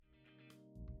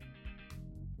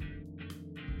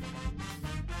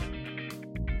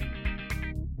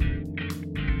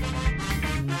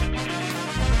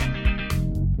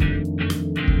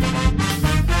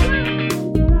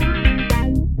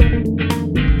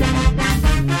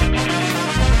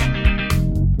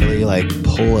like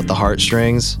pull at the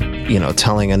heartstrings,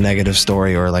 telling a negative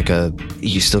story or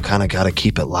you still kind of got to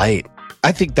keep it light.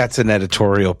 I think that's an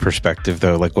editorial perspective,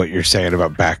 though, like what you're saying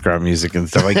about background music and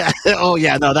stuff. Like, oh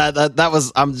yeah, no, that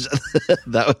was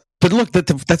But look,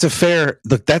 that's a fair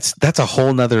look. That's a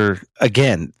whole nother.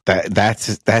 Again,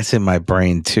 that's in my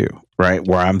brain too, right?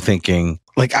 Where I'm thinking,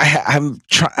 like I'm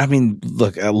trying. I mean,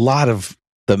 look, a lot of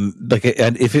them, like,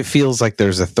 and if it feels like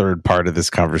there's a third part of this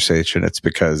conversation, it's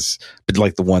because, but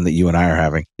like the one that you and I are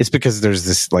having, it's because there's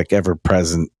this like ever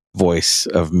present voice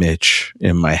of Mitch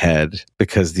in my head,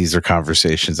 because these are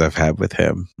conversations I've had with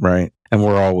him, right? And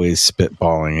we're always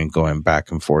spitballing and going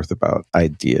back and forth about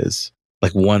ideas.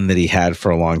 Like one that he had for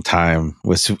a long time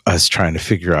was us trying to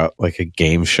figure out like a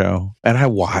game show. And I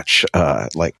watch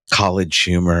like College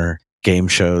Humor game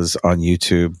shows on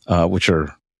YouTube, which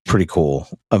are pretty cool.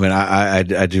 I mean,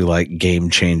 I do like Game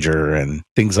Changer and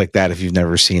things like that. If you've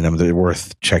never seen them, they're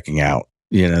worth checking out.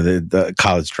 The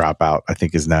College Dropout, I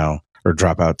think, is now, or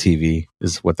Dropout TV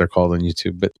is what they're called on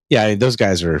YouTube. But yeah, those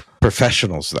guys are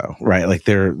professionals though, right? Like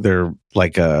they're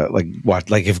like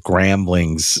if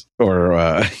Gramblings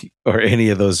or any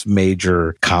of those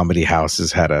major comedy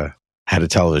houses had a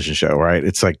television show, right?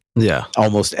 It's like, yeah,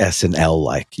 almost SNL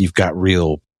like. You've got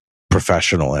real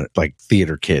professional and like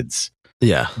theater kids,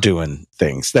 yeah, doing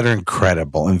things that are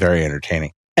incredible and very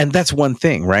entertaining. And that's one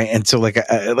thing, right? And so like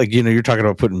you're talking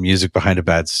about putting music behind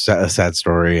a sad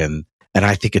story, and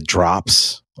I think it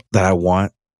drops that I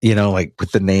want, like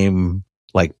with the name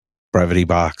like Brevity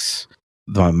Box,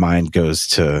 my mind goes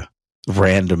to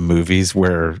random movies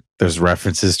where there's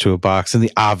references to a box. And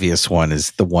the obvious one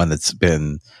is the one that's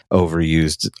been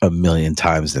overused a million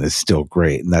times and is still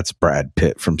great. And that's Brad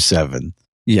Pitt from Seven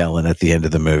yelling at the end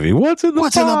of the movie, What's in the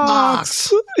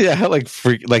box? Yeah,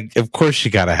 like of course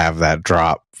you got to have that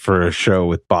drop for a show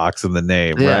with box in the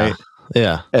name, right?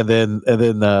 Yeah. And then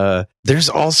there's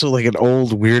also like an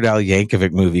old Weird Al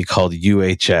Yankovic movie called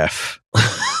UHF.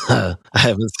 I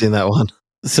haven't seen that one.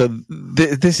 So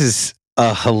this is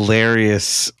a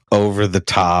hilarious, over the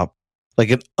top, like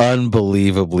an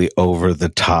unbelievably over the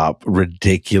top,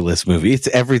 ridiculous movie. It's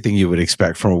everything you would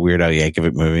expect from a Weird Al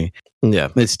Yankovic movie. Yeah.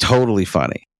 It's totally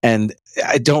funny. And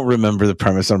I don't remember the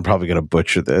premise. I'm probably going to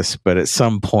butcher this, but at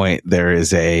some point there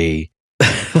is a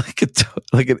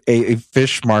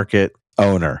fish market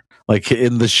owner, like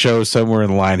in the show somewhere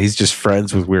in the line. He's just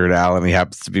friends with Weird Al, and he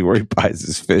happens to be where he buys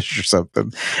his fish or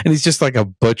something. And he's just like a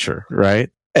butcher, right?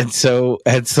 And so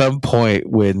at some point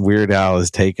when Weird Al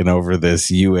has taken over this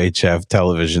UHF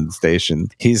television station,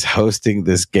 he's hosting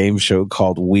this game show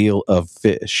called Wheel of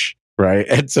Fish. Right.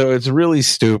 And so it's really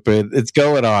stupid. It's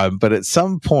going on. But at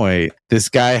some point, this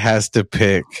guy has to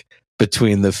pick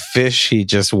between the fish he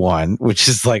just won, which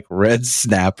is like red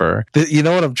snapper. You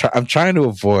know what I'm trying to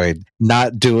avoid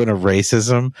not doing a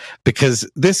racism, because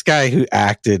this guy who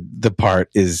acted the part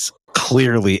is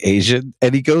clearly Asian,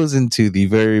 and he goes into the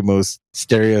very most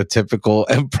stereotypical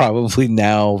and probably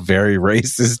now very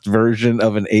racist version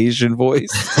of an Asian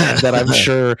voice that I'm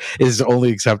sure is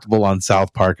only acceptable on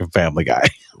South Park and Family Guy.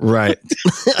 Right.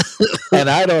 And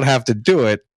I don't have to do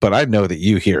it, but I know that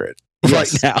you hear it right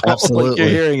now. Absolutely. Like you're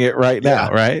hearing it right now,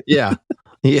 right? Yeah.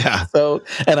 Yeah. So,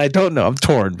 and I don't know, I'm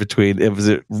torn between is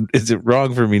it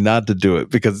wrong for me not to do it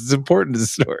because it's important to the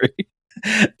story.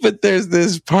 But there's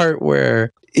this part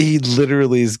where he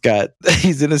literally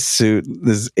he's in a suit.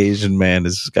 This Asian man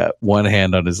has got one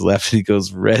hand on his left, and he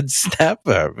goes, red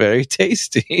snapper, very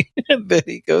tasty. And then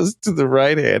he goes to the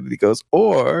right hand and he goes,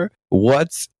 or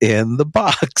what's in the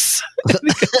box?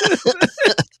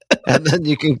 And then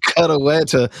you can cut away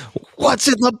to what's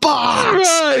in the box.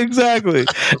 Right, exactly.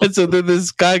 And so then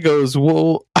this guy goes,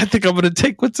 well, I think I'm going to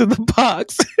take what's in the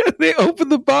box. And they open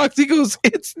the box. He goes,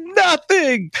 it's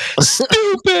nothing.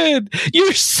 Stupid.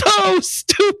 You're so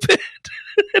stupid.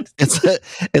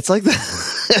 It's like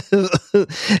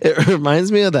it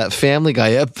reminds me of that Family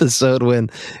Guy episode when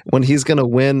he's gonna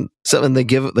win something. They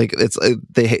give like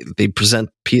they present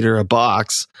Peter a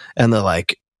box, and they're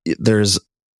like, there's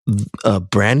a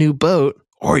brand new boat,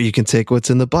 or you can take what's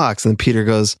in the box. And Peter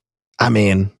goes, I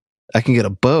mean, I can get a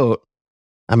boat.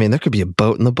 I mean, there could be a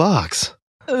boat in the box.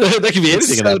 There could be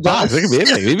anything in that box. There could be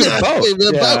anything. Even a boat.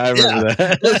 I remember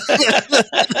that.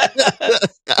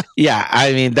 Yeah,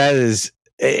 I mean, that is...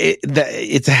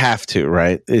 it's a have to,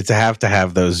 right? It's a have to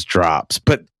have those drops.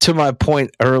 But to my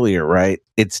point earlier, right?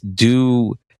 It's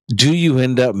do you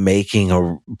end up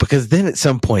making because then at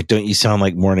some point, don't you sound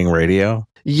like morning radio?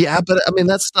 Yeah, but I mean,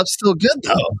 that stuff's still good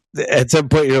though. At some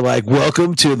point, you're like,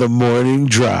 "Welcome to the morning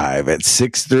drive at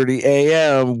 6:30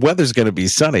 a.m. Weather's going to be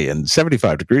sunny and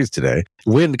 75 degrees today.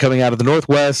 Wind coming out of the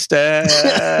northwest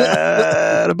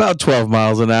at about 12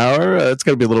 miles an hour. It's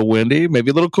going to be a little windy,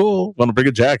 maybe a little cool. Want to bring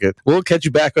a jacket? We'll catch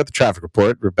you back at the traffic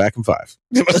report. We're back in 5."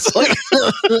 It's like,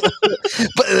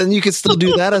 but then you could still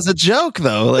do that as a joke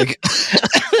though. Like,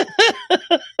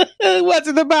 what's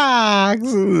in the box?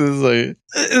 It's like,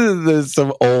 there's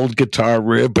some old guitar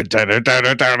riff.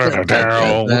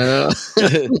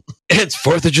 It's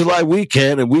 4th of July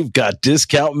weekend, and we've got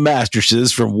discount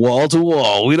mattresses from wall to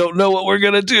wall. We don't know what we're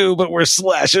going to do, but we're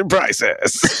slashing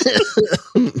prices.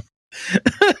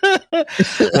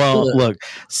 Well, look,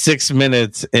 6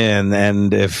 minutes in,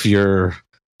 and if you're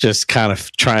just kind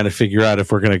of trying to figure out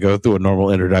if we're going to go through a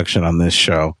normal introduction on this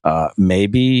show,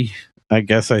 maybe I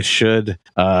guess I should.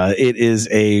 It is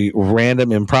a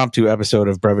random impromptu episode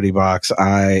of Brevity Box.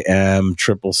 I am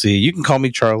Triple C. You can call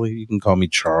me Charlie. You can call me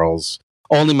Charles.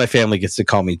 Only my family gets to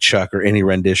call me Chuck or any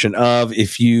rendition of.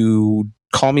 If you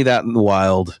call me that in the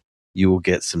wild, you will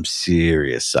get some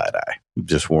serious side eye. I'm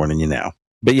just warning you now.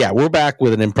 But yeah, we're back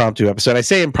with an impromptu episode. I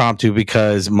say impromptu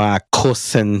because my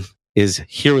cousin is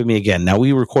here with me again. Now,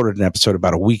 we recorded an episode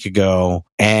about a week ago,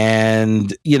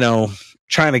 and, you know,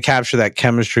 trying to capture that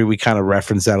chemistry, we kind of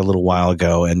referenced that a little while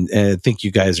ago. And I think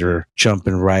you guys are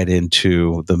jumping right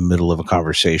into the middle of a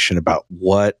conversation about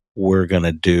what we're going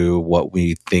to do, what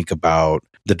we think about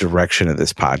the direction of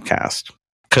this podcast.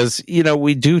 Because, you know,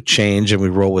 we do change and we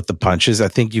roll with the punches. I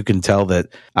think you can tell that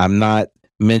I'm not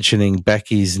mentioning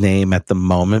Becky's name at the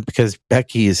moment because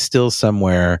Becky is still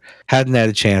somewhere, hadn't had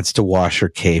a chance to wash her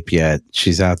cape yet.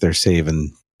 She's out there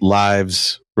saving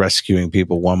lives, rescuing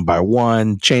people one by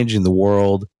one, changing the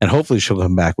world, and hopefully she'll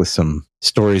come back with some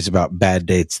stories about bad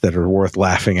dates that are worth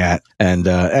laughing at, and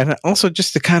also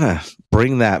just to kind of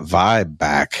bring that vibe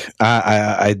back.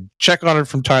 I check on her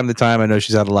from time to time. I know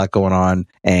she's had a lot going on,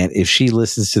 and if she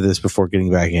listens to this before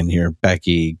getting back in here,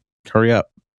 Becky, hurry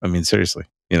up. I mean, seriously,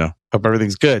 you know, hope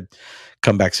everything's good.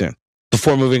 Come back soon.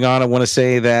 Before moving on, I want to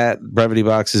say that Brevity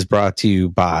Box is brought to you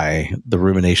by the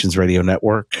Ruminations Radio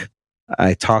Network.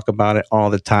 I talk about it all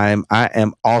the time. I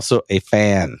am also a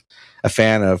fan of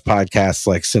podcasts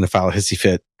like Cinephile Hissy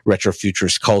Fit, Retro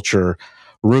Futurist Culture,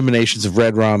 Ruminations of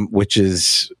Red Rum, which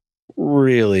is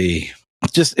really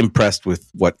just impressed with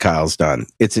what Kyle's done.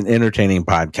 It's an entertaining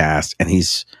podcast, and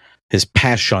his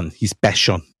passion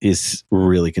is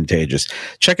really contagious.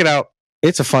 Check it out.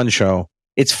 It's a fun show.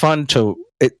 It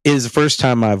is the first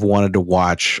time I've wanted to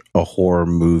watch a horror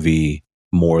movie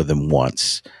more than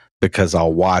once, because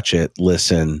I'll watch it,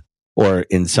 listen, or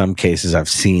in some cases I've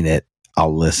seen it,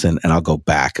 I'll listen and I'll go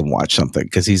back and watch something,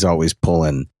 because he's always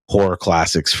pulling horror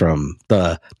classics from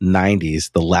the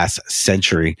 90s, the last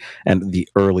century, and the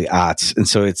early aughts. And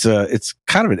so it's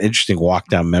kind of an interesting walk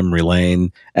down memory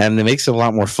lane, and it makes it a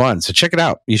lot more fun. So check it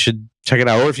out. You should check it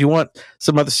out. Or if you want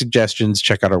some other suggestions,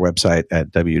 check out our website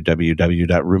at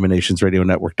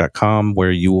www.ruminationsradionetwork.com,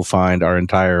 where you will find our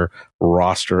entire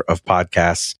roster of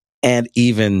podcasts, and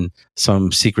even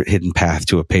some secret hidden path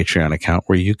to a Patreon account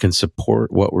where you can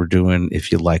support what we're doing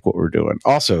if you like what we're doing.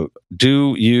 Also,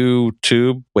 do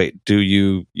YouTube. Basically,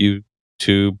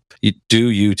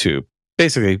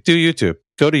 do YouTube.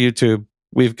 Go to YouTube.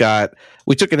 We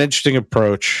took an interesting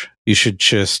approach. You should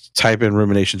just type in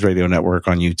Ruminations Radio Network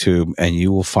on YouTube, and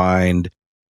you will find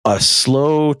a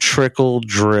slow trickle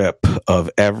drip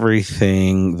of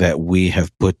everything that we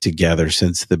have put together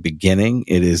since the beginning.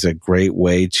 It is a great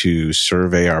way to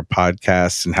survey our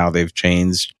podcasts and how they've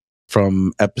changed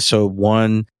from episode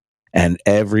 1. And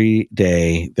every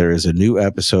day there is a new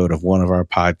episode of one of our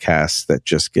podcasts that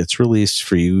just gets released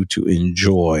for you to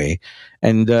enjoy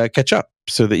and catch up,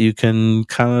 so that you can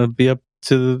kind of be up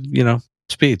to,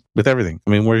 speed with everything. I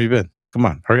mean, where have you been? Come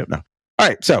on, hurry up now. All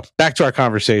right, so back to our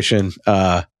conversation.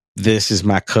 This is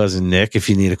my cousin Nick. If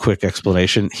you need a quick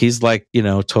explanation, he's like,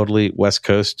 totally West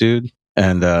Coast dude,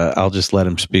 and I'll just let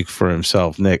him speak for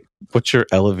himself. Nick, what's your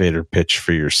elevator pitch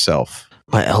for yourself?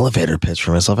 My elevator pitch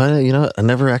for myself. I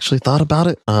never actually thought about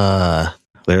it.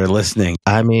 They're listening.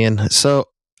 I mean, so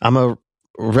I'm a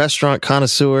restaurant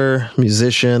connoisseur,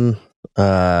 musician.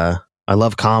 I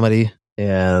love comedy,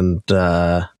 and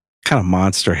kind of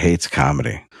monster hates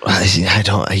comedy. I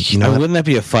don't, wouldn't that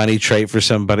be a funny trait for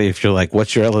somebody if you're like,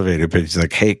 what's your elevator pitch? He's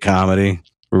like, hate comedy.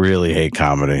 Really hate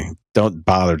comedy. Don't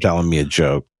bother telling me a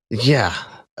joke. Yeah.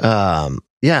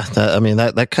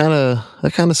 That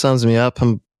kind of sums me up.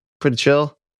 I'm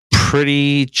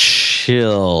pretty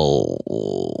chill.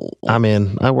 I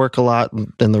mean, I work a lot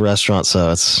in the restaurant,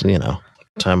 so it's,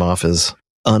 time off is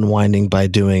unwinding by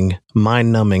doing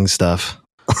mind numbing stuff.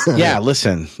 Yeah,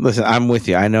 listen, I'm with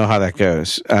you. I know how that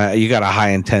goes. You got a high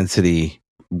intensity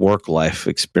work life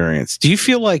experience. Do you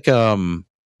feel like, do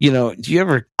you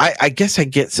ever, I guess I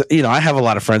get, I have a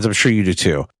lot of friends, I'm sure you do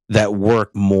too, that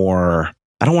work more,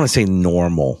 I don't want to say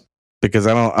normal, because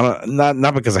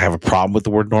not because I have a problem with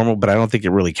the word normal, but I don't think it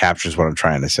really captures what I'm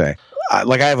trying to say. I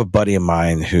have a buddy of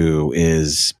mine who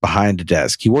is behind a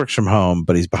desk. He works from home,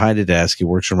 but he's behind a desk. He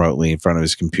works remotely in front of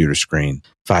his computer screen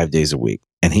 5 days a week.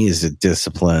 And he is a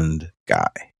disciplined guy.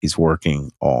 He's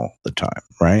working all the time,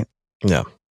 right? Yeah.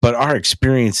 But our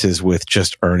experiences with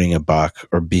just earning a buck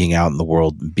or being out in the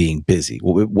world and being busy,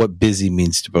 what busy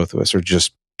means to both of us, are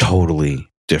just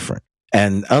totally different.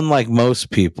 And unlike most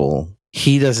people,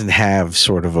 he doesn't have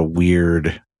sort of a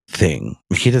weird thing.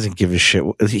 He doesn't give a shit.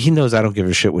 He knows I don't give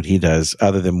a shit what he does,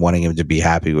 other than wanting him to be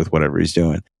happy with whatever he's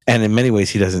doing. And in many ways,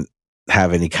 he doesn't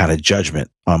have any kind of judgment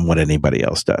on what anybody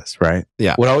else does, right?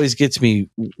 Yeah. What always gets me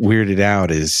weirded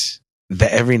out is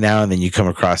that every now and then you come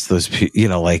across those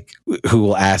people, who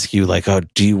will ask you, like, oh,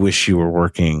 do you wish you were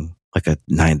working like a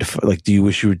 9 to 5? Like, do you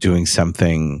wish you were doing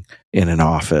something in an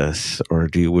office, or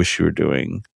do you wish you were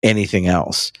doing anything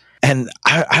else? And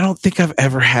I don't think I've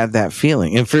ever had that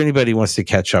feeling. And for anybody who wants to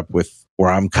catch up with where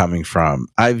I'm coming from,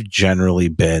 I've generally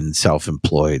been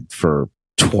self-employed for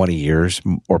 20 years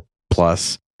or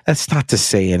plus. That's not to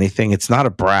say anything. It's not a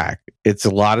brag. It's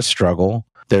a lot of struggle.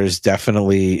 There's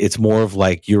definitely, it's more of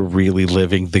like you're really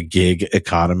living the gig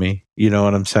economy. You know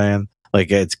what I'm saying? Like,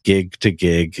 it's gig to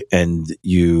gig, and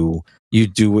you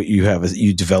do what you have,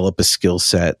 you develop a skill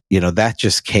set. That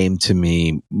just came to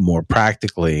me more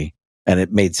practically, and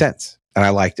it made sense, and I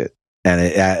liked it. And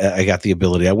I got the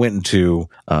ability. I went into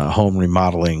home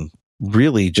remodeling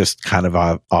really just kind of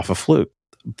off a fluke.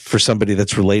 For somebody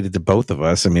that's related to both of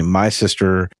us, I mean, my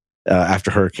sister,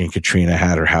 after Hurricane Katrina,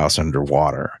 had her house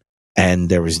underwater, and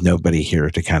there was nobody here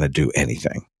to kind of do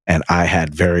anything. And I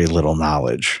had very little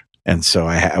knowledge. And so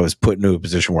I was put into a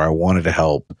position where I wanted to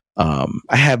help.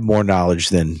 I had more knowledge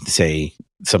than, say,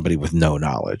 somebody with no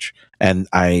knowledge. And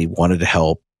I wanted to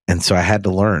help. And so I had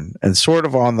to learn, and sort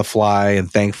of on the fly.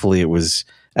 And thankfully, it was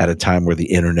at a time where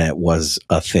the internet was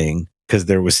a thing, because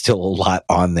there was still a lot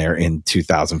on there in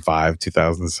 2005,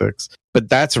 2006. But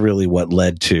that's really what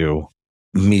led to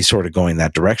me sort of going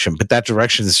that direction. But that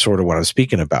direction is sort of what I'm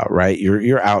speaking about, right?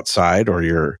 You're outside or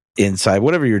you're inside,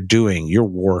 whatever you're doing, you're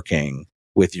working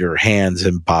with your hands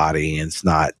and body, and it's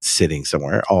not sitting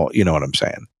somewhere. You know what I'm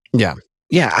saying? Yeah.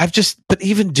 Yeah. But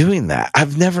even doing that,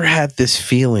 I've never had this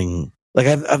feeling. Like,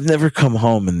 I've never come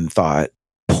home and thought,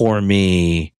 poor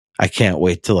me, I can't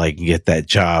wait till I can get that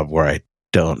job where I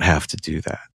don't have to do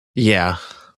that. Yeah.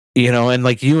 And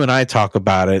like you and I talk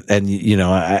about it, and,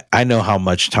 I know how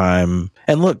much time,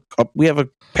 and look, we have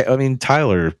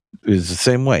Tyler is the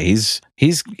same way.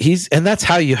 He's, and that's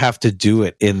how you have to do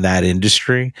it in that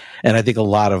industry. And I think a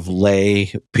lot of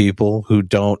lay people who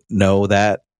don't know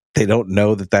that, they don't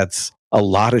know that that's a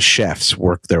lot of chefs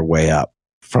work their way up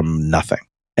from nothing.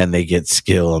 And they get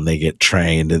skill, and they get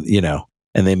trained, and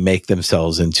and they make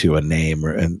themselves into a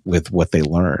name with what they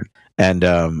learn. And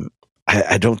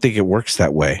I don't think it works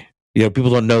that way. People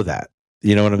don't know that.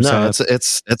 You know what I'm saying?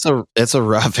 No, it's a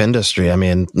rough industry. I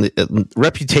mean,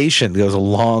 reputation goes a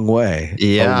long way.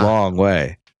 Yeah, a long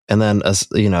way. And then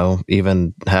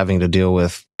even having to deal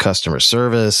with customer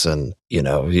service, and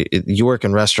you work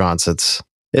in restaurants.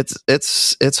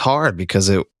 It's hard,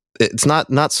 because it's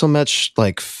not so much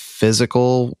like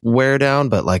physical wear down,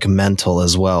 but like mental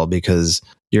as well, because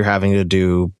you're having to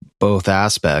do both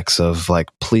aspects of like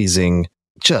pleasing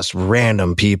just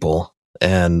random people,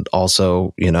 and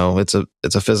also it's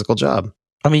a physical job.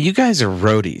 I mean, you guys are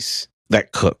roadies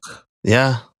that cook.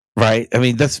 Yeah. Right. I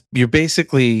mean, you're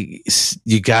basically,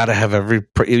 you got to have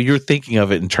you're thinking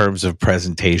of it in terms of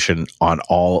presentation on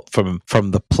all, from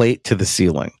the plate to the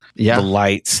ceiling. Yeah. The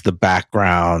lights, the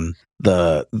background,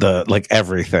 the like,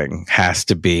 everything has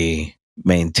to be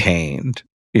maintained,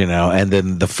 and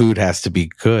then the food has to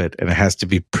be good, and it has to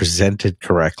be presented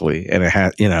correctly, and it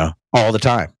has, all the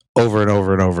time, over and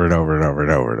over and over and over and over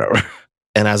and over and over.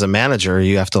 And as a manager,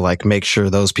 you have to like make sure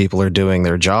those people are doing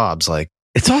their jobs. Like,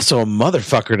 it's also a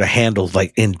motherfucker to handle,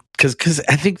 like, because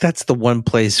I think that's the one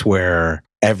place where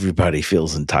everybody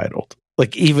feels entitled.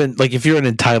 Like, even like if you're an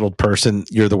entitled person,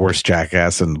 you're the worst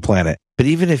jackass on the planet. But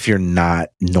even if you're not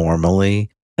normally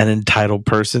an entitled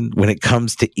person, when it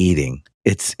comes to eating,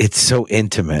 it's so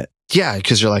intimate. Yeah,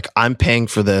 because you're like, I'm paying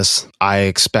for this. I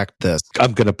expect this.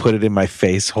 I'm gonna put it in my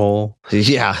face hole.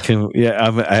 Yeah,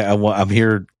 I'm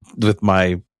here with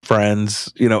my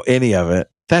friends. Any of it.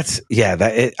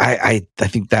 I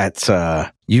think that's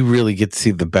you really get to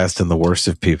see the best and the worst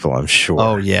of people, I'm sure.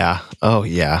 Oh yeah.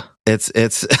 It's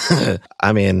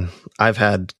I mean, I've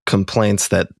had complaints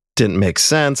that didn't make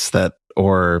sense, that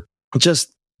or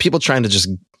just people trying to just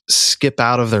skip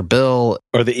out of their bill.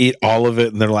 Or they eat all of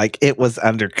it and they're like, it was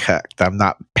undercooked. I'm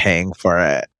not paying for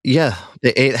it. Yeah,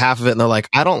 they ate half of it and they're like,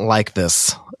 I don't like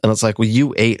this. And it's like, well,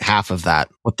 you ate half of that.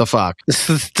 What the fuck? This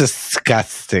is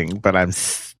disgusting, but I'm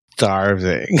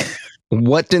starving.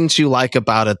 What didn't you like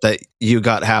about it that you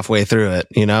got halfway through it?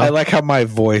 You know, I like how my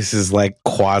voice is like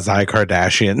quasi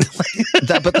Kardashian.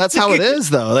 But that's how it is,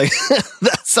 though. Like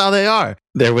that's how they are.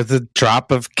 There was a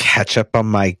drop of ketchup on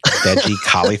my veggie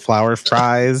cauliflower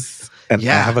fries, and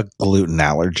I have a gluten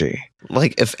allergy.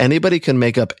 Like, if anybody can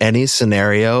make up any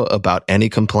scenario about any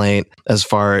complaint as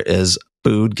far as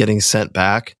food getting sent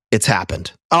back, it's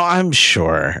happened. Oh, I'm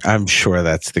sure. I'm sure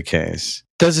that's the case.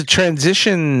 Does it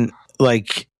transition,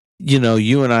 like, you know,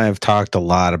 you and I have talked a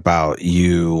lot about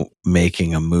you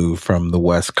making a move from the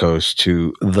West Coast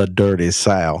to the dirty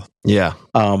South. Yeah.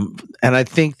 And I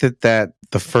think that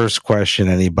the first question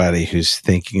anybody who's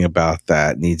thinking about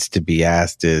that needs to be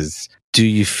asked is, do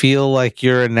you feel like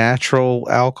you're a natural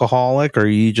alcoholic, or are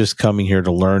you just coming here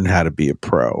to learn how to be a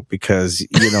pro? Because,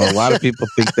 you know, a lot of people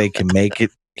think they can make it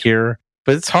here,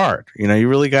 but it's hard. You know, you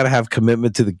really got to have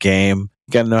commitment to the game.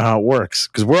 You got to know how it works,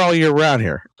 because we're all year round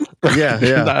here. Yeah.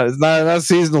 It's not a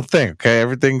seasonal thing. Okay.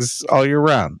 Everything's all year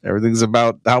round. Everything's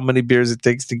about how many beers it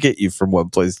takes to get you from one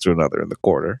place to another in the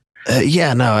quarter.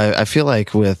 I feel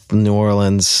like with New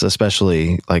Orleans,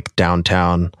 especially like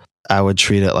downtown, I would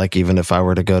treat it like, even if I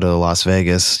were to go to Las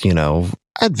Vegas, you know,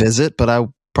 I'd visit, but I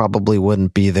probably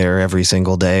wouldn't be there every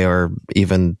single day or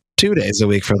even 2 days a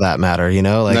week for that matter, you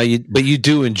know? Like, no, but you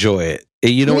do enjoy it.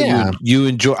 You know what you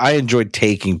enjoy? I enjoy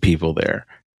taking people there.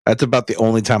 That's about the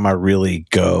only time I really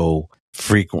go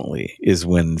frequently, is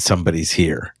when somebody's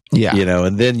here. Yeah. You know,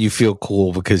 and then you feel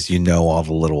cool because you know all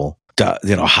the little,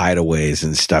 you know, hideaways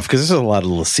and stuff. Because there's a lot of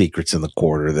little secrets in the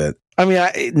quarter that, I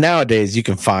mean, nowadays you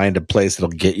can find a place that'll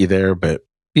get you there, but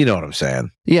you know what I'm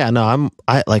saying? Yeah, no,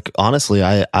 honestly,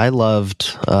 I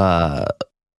loved,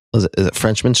 is it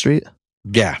Frenchman Street?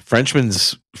 Yeah.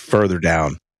 Frenchman's further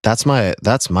down. That's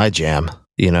my jam.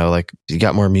 You know, like, you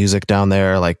got more music down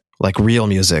there, like real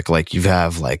music. Like, you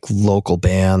have like local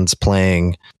bands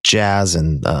playing jazz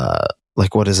and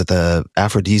like, what is it? The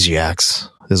Aphrodisiacs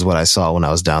is what I saw when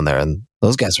I was down there, and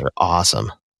those guys are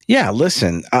awesome. Yeah,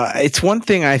 listen, it's one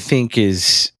thing I think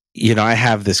is, you know, I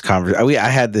have this I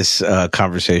had this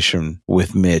conversation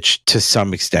with Mitch to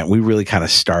some extent. We really kind of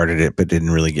started it, but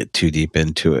didn't really get too deep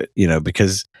into it, you know,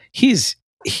 because he's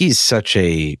such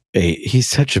a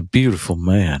beautiful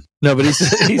man. No, but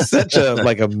he's such a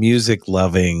like a music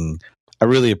loving. I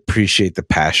really appreciate the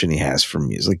passion he has for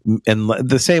music, and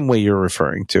the same way you're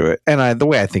referring to it, and the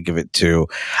way I think of it too.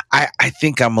 I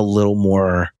think I'm a little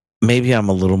more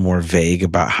vague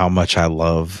about how much I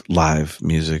love live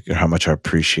music or how much I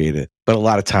appreciate it. But a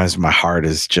lot of times my heart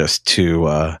is just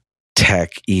to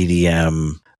tech,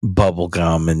 EDM,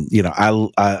 bubblegum, and you know,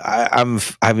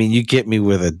 I mean, you get me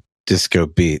with a disco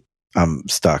beat, I'm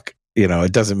stuck. You know,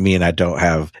 it doesn't mean I don't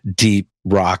have deep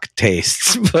rock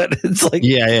tastes, but it's like,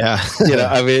 yeah. You know,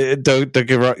 I mean, don't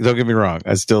get me wrong.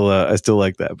 I still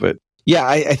like that, but yeah,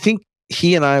 I think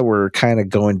he and I were kind of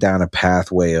going down a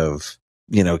pathway of,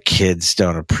 you know, kids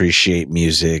don't appreciate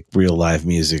music. Real live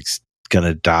music's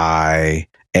gonna die.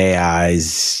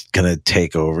 AI's gonna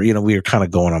take over. You know, we were kind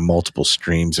of going on multiple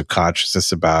streams of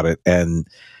consciousness about it, and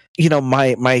you know,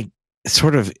 my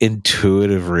sort of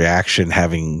intuitive reaction,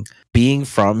 being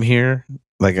from here,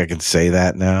 like I can say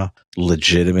that now,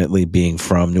 legitimately being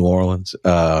from New Orleans,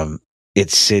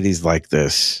 it's cities like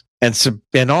this,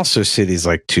 and also cities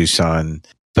like Tucson,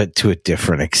 but to a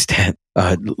different extent,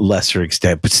 lesser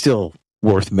extent, but still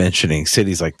worth mentioning,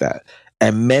 cities like that,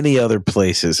 and many other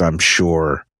places I'm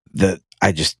sure that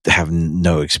I just have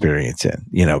no experience in.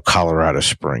 You know, Colorado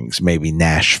Springs, maybe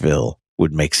Nashville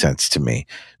would make sense to me.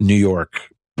 New York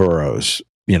boroughs,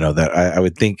 you know, that I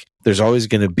would think there's always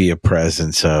going to be a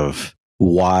presence of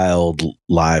wild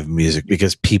live music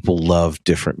because people love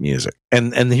different music.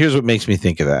 And here's what makes me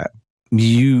think of that.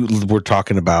 You were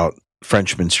talking about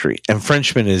Frenchman Street, and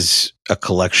Frenchman is a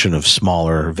collection of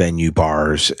smaller venue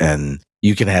bars, and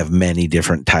you can have many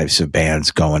different types of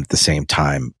bands going at the same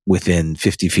time within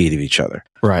 50 feet of each other.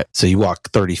 Right. So you walk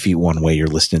 30 feet one way, you're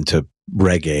listening to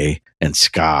reggae and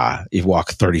ska. You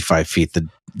walk 35 feet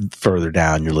further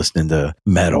down, you're listening to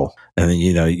metal. And then,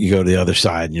 you know, you go to the other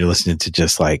side and you're listening to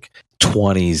just like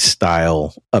 20s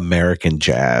style American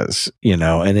jazz, you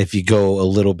know. And if you go a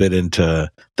little bit into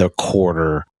the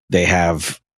quarter, they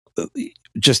have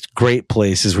just great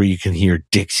places where you can hear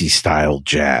Dixie style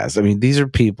jazz. I mean, these are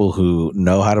people who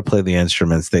know how to play the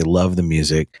instruments. They love the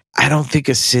music. I don't think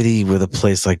a city with a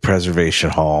place like Preservation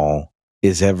Hall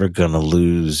is ever going to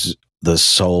lose the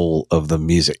soul of the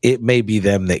music. It may be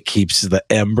them that keeps the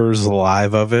embers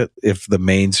alive of it if the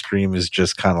mainstream has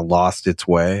just kind of lost its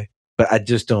way. But I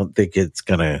just don't think it's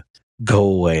going to go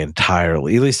away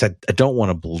entirely. At least I don't want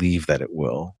to believe that it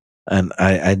will. And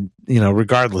I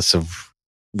regardless of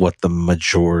what the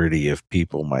majority of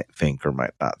people might think or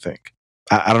might not think.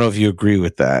 I don't know if you agree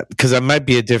with that, because that might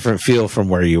be a different feel from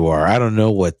where you are. I don't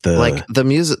know what the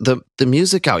music, the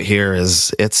music out here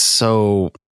it's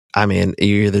so, I mean,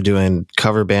 you're either doing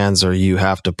cover bands or you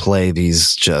have to play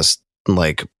these just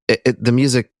like the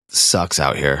music sucks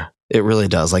out here. It really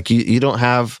does. Like you don't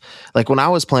have, like when I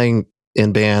was playing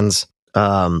in bands,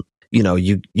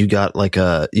 you got like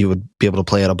you would be able to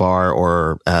play at a bar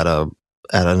or at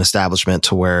an establishment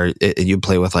to where you'd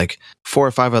play with like 4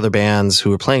 or 5 other bands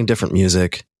who were playing different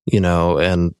music,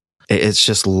 and it's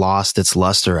just lost its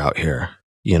luster out here.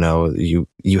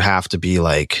 You have to be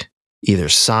like either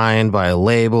signed by a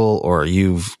label or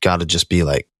you've got to just be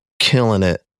like killing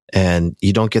it. And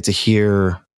you don't get to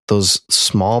hear those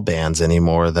small bands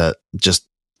anymore that just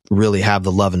really have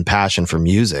the love and passion for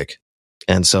music.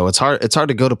 And so it's hard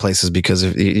to go to places because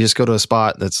if you just go to a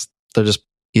spot they're just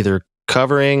either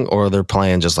covering or they're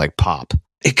playing just like pop.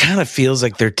 It kind of feels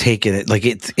like they're taking it, like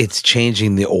it's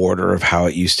changing the order of how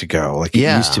it used to go. Like it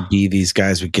used to be these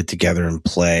guys would get together and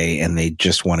play and they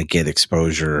just want to get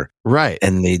exposure. Right.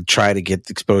 And they try to get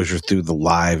exposure through the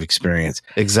live experience.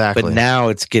 Exactly. But now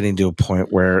it's getting to a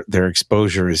point where their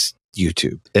exposure is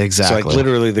YouTube. Exactly. So like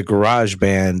literally the garage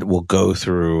band will go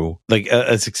through, like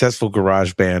a successful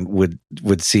garage band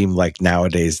would seem like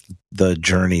nowadays the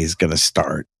journey is going to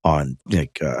start on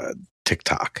like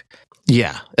TikTok.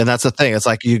 Yeah. And that's the thing. It's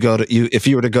like if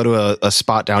you were to go to a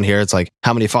spot down here, it's like,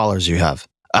 how many followers do you have?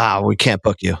 We can't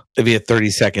book you. It'd be a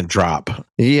 30-second drop.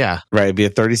 Yeah. Right. It'd be a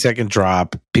 30-second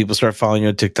drop. People start following you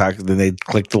on TikTok. Then they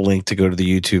click the link to go to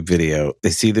the YouTube video.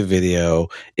 They see the video.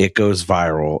 It goes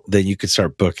viral. Then you could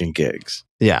start booking gigs.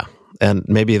 Yeah. And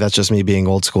maybe that's just me being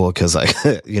old school because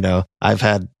I've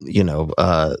had,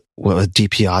 with D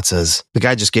Piazzas, the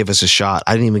guy just gave us a shot.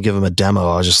 I didn't even give him a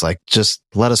demo. I was just like, just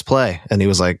let us play. And he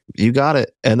was like, you got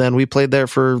it. And then we played there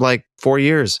for like 4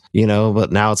 years,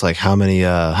 but now it's like, how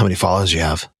many followers you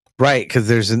have? Right, because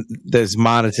there's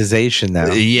monetization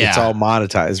now. Yeah, it's all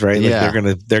monetized, right?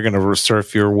 Like they're gonna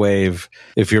surf your wave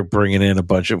if you're bringing in a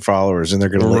bunch of followers, and they're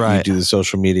gonna let you do the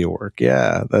social media work.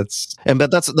 Yeah, that's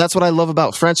what I love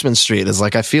about Frenchman Street is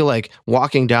like I feel like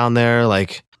walking down there,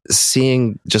 like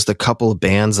seeing just a couple of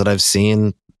bands that I've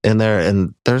seen in there,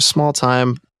 and they're small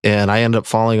time, and I end up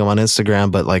following them on Instagram,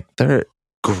 but like they're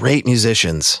great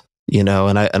musicians, and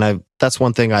I that's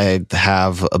one thing I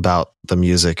have about the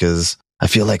music is I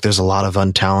feel like there's a lot of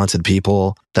untalented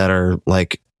people that are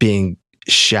like being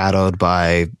shadowed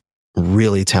by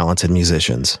really talented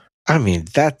musicians. I mean,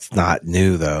 that's not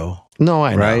new though. No,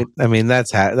 I know. Right? I mean,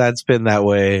 that's been that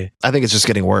way. I think it's just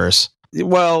getting worse.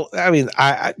 Well, I mean,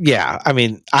 I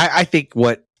think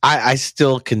I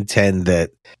still contend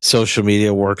that social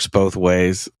media works both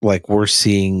ways. Like we're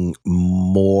seeing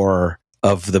more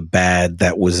of the bad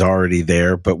that was already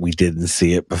there, but we didn't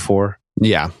see it before.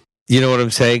 Yeah. You know what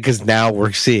I'm saying? Because now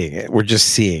we're seeing it. We're just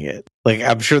seeing it. Like,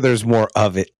 I'm sure there's more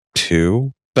of it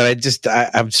too, but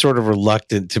I'm sort of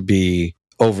reluctant to be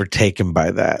overtaken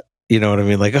by that. You know what I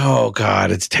mean? Like, oh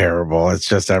God, it's terrible. It's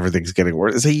just everything's getting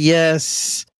worse. It's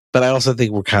yes, but I also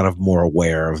think we're kind of more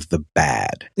aware of the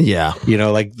bad. Yeah.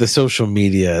 Like the social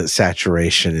media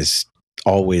saturation is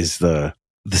always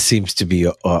seems to be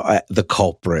the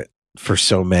culprit for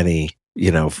so many.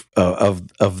 Of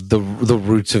the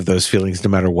roots of those feelings, no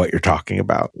matter what you're talking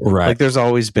about. Right. Like there's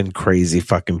always been crazy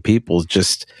fucking people.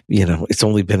 Just, it's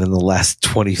only been in the last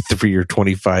 23 or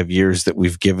 25 years that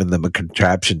we've given them a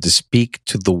contraption to speak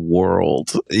to the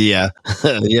world. Yeah.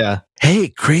 Yeah. Hey,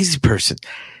 crazy person.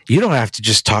 You don't have to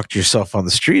just talk to yourself on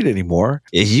the street anymore.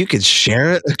 You could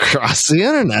share it across the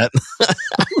internet.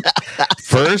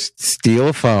 First, steal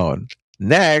a phone.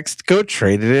 Next, go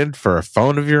trade it in for a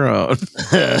phone of your own.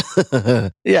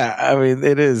 Yeah, I mean,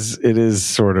 it is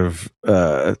sort of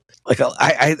like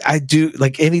I do,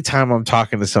 like anytime I'm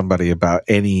talking to somebody about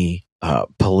any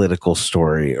political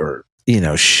story or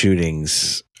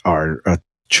shootings are a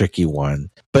tricky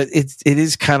one, but it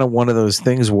is kind of one of those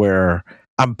things where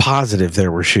I'm positive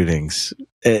there were shootings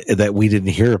that we didn't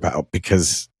hear about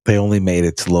because they only made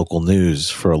it to local news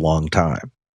for a long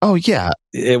time. Oh, yeah.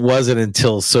 It wasn't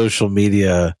until social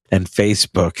media and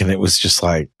Facebook, and it was just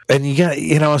like, And you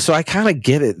got, so I kind of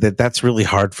get it that that's really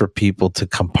hard for people to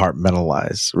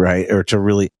compartmentalize, right? Or to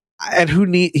really, and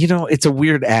it's a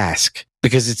weird ask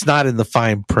because it's not in the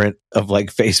fine print of like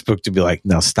Facebook to be like,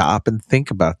 now stop and think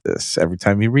about this every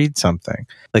time you read something.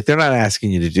 Like they're not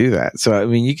asking you to do that. So, I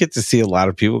mean, you get to see a lot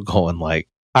of people going like,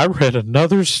 I read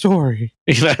another story.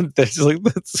 That's like,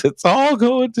 it's all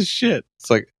going to shit. It's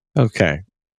like, okay.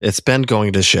 It's been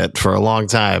going to shit for a long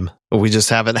time. We just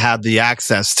haven't had the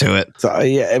access to it. So,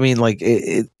 yeah, I mean, like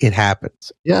it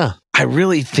happens. Yeah. I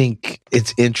really think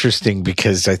it's interesting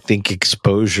because I think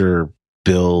exposure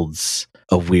builds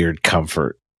a weird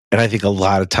comfort. And I think a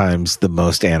lot of times the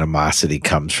most animosity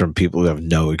comes from people who have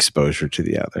no exposure to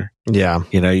the other. Yeah.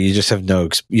 You just have no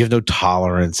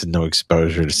tolerance and no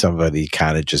exposure to somebody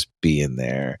kind of just being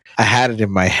there. I had it in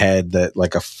my head that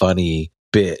like a funny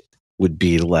bit would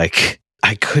be like,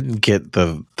 I couldn't get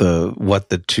the what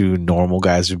the two normal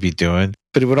guys would be doing,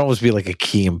 but it would almost be like a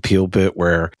Key and Peele bit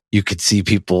where you could see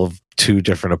people of two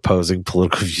different opposing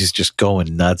political views just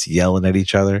going nuts, yelling at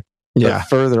each other. Yeah. But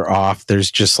further off, there's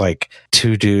just like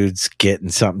two dudes getting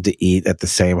something to eat at the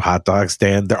same hot dog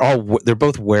stand. They're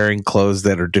both wearing clothes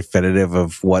that are definitive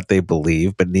of what they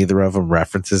believe, but neither of them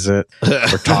references it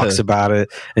or talks about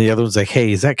it. And the other one's like,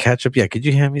 "Hey, is that ketchup? Yeah, could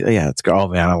you hand me? Yeah, it's oh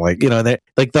man." I'm like, they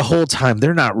like the whole time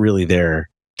they're not really there.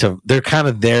 They're kind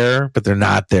of there, but they're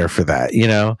not there for that,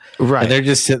 Right. And they're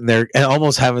just sitting there and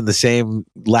almost having the same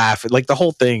laugh. Like the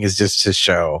whole thing is just to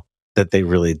show that they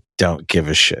really don't give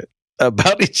a shit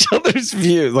about each other's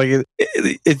views. Like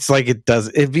it's like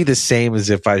it'd be the same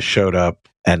as if I showed up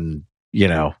and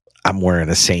I'm wearing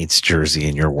a Saints jersey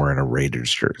and you're wearing a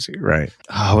Raiders jersey, right?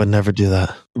 Oh, I would never do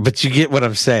that. But you get what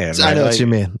I'm saying, right? I know what you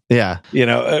mean. Yeah.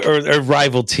 Or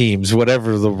rival teams,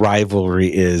 whatever the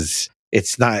rivalry is.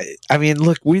 It's not, I mean,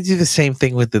 look, we do the same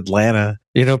thing with Atlanta.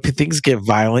 Things get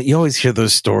violent. You always hear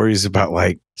those stories about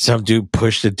like some dude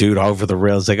pushed a dude over the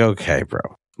rails. Like, okay, bro.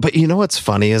 But what's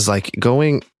funny is like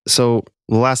so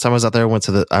the last time I was out there,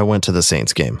 I went to the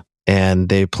Saints game and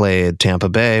they played Tampa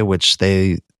Bay, which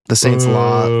the Saints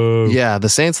lost. Yeah, the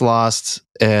Saints lost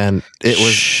and it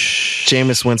was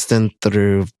Jameis Winston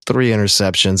threw 3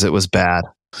 interceptions. It was bad.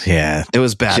 Yeah. It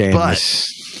was bad.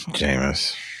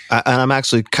 Jameis. And I'm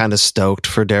actually kind of stoked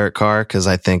for Derek Carr because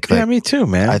I think that, yeah, me too,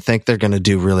 man. I think they're going to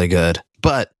do really good.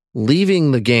 But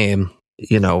leaving the game,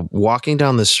 walking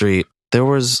down the street, there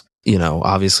was,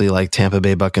 obviously like Tampa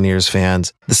Bay Buccaneers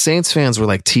fans. The Saints fans were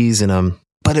like teasing them,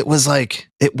 but it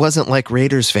wasn't like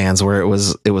Raiders fans where it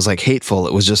was like hateful.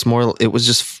 It was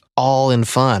just all in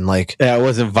fun. Like, yeah, it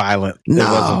wasn't violent. No. It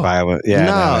wasn't violent. Yeah,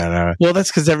 no. Well, that's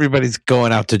because everybody's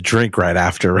going out to drink right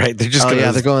after, right? They're just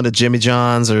they're going to Jimmy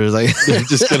John's or like they're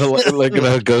just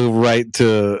gonna go right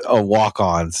to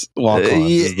walk-ons.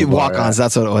 Walk-ons.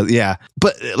 That's what it was. Yeah,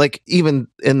 but like even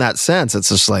in that sense, it's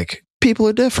just like people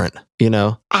are different,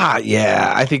 Yeah,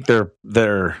 I think they're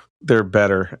better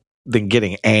than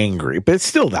getting angry, but it's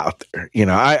still out there.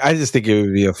 I just think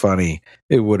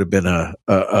it would have been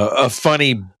a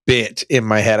funny bit in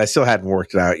my head. I still hadn't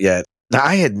worked it out yet. Now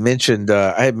I had mentioned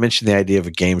the idea of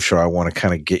a game show. I want to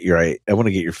kind of get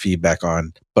your feedback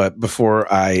on, but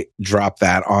before I drop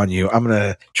that on you, I'm going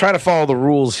to try to follow the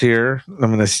rules here. I'm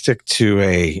going to stick to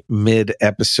a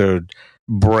mid-episode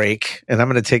break, and I'm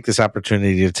going to take this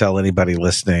opportunity to tell anybody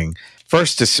listening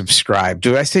first to subscribe.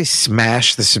 Do I say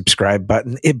smash the subscribe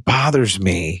button? It bothers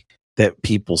me that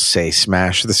people say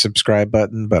smash the subscribe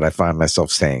button, but I find myself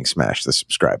saying smash the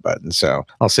subscribe button. So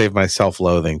I'll save my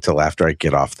self-loathing till after I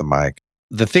get off the mic.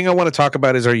 The thing I want to talk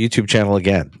about is our YouTube channel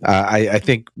again. I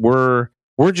think we're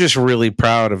just really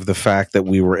proud of the fact that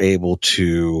we were able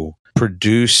to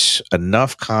produce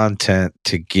enough content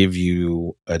to give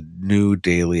you a new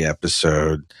daily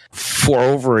episode for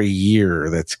over a year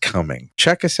that's coming.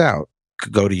 Check us out.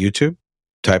 Go to YouTube,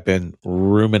 type in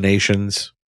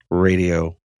Ruminations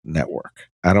Radio Network.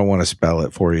 I don't want to spell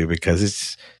it for you because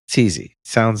it's easy.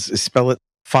 Spell it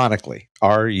phonically.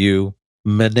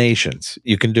 Ruminations.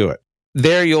 You can do it.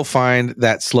 There you'll find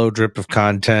that slow drip of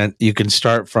content. You can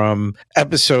start from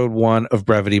episode 1 of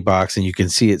Brevity Box and you can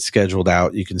see it scheduled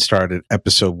out. You can start at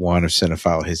episode 1 of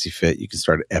Cinephile Hissy Fit. You can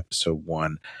start at episode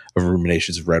 1 of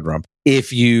Ruminations of Red Rump.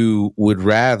 If you would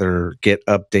rather get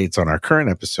updates on our current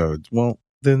episodes, well,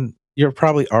 then you're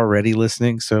probably already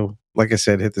listening. So like I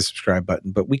said, hit the subscribe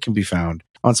button, but we can be found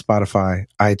on Spotify,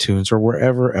 iTunes, or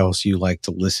wherever else you like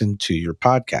to listen to your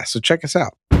podcast. So check us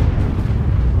out.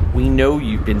 We know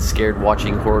you've been scared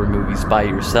watching horror movies by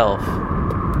yourself.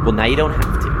 Well, now you don't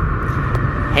have to.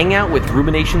 Hang out with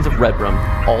Ruminations of Red Rum,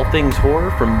 all things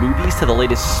horror from movies to the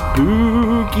latest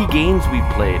spooky games we've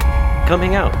played. Come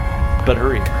hang out. But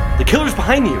hurry, the killer's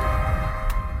behind you!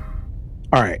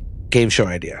 All right, game show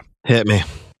idea. Hit me.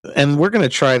 And we're going to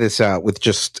try this out with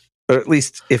or at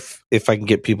least if I can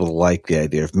get people to like the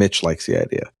idea, if Mitch likes the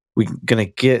idea, we're going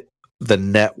to get the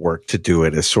network to do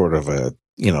it as sort of a,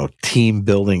 team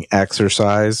building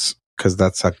exercise, because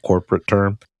that's a corporate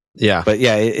term. Yeah. But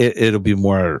yeah, it'll be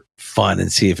more fun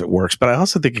and see if it works. But I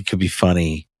also think it could be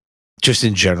funny just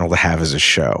in general to have as a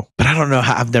show. But I don't know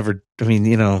how, I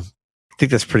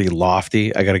think that's pretty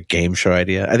lofty. I got a game show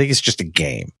idea. I think it's just a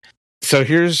game. So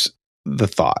here's the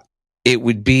thought. It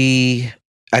would be,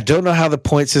 I don't know how the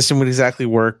point system would exactly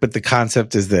work, but the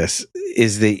concept is this,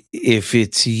 is that if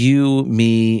it's you,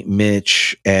 me,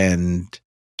 Mitch, and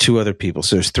 2 other people,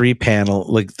 so there's 3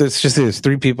 panel, there's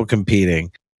 3 people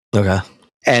competing. Okay.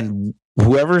 And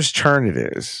whoever's turn it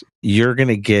is, you're going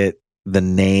to get the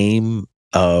name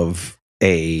of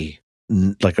a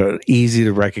easy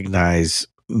to recognize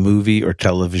movie or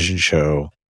television show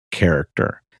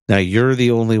character. Now you're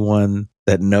the only one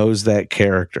that knows that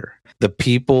character. The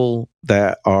people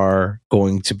that are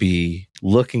going to be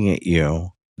looking at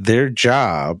you, their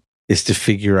job is to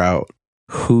figure out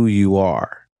who you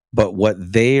are. But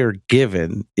what they are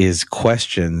given is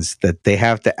questions that they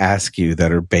have to ask you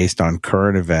that are based on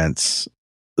current events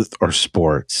or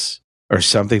sports or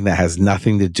something that has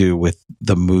nothing to do with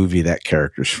the movie that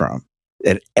character's from.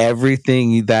 And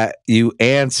everything that you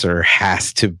answer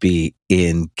has to be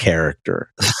in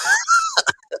character.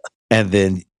 And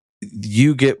then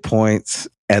you get points,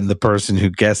 and the person who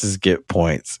guesses get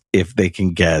points if they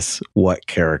can guess what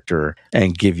character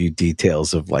and give you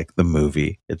details of the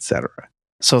movie, etc.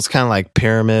 So it's kind of like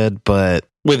Pyramid, but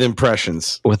with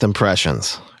impressions. With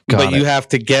impressions. But you have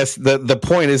to guess. The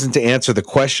point isn't to answer the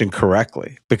question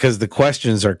correctly, because the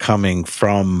questions are coming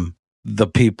from the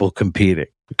people competing.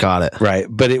 Got it. Right.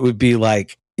 But it would be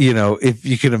if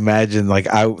you can imagine,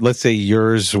 let's say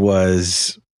yours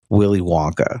was Willy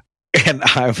Wonka, and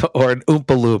or an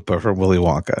Oompa Loompa from Willy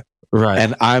Wonka. Right.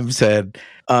 And I'm said,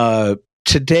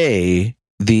 today,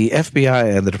 the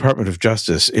FBI and the Department of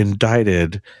Justice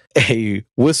indicted a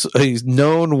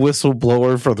known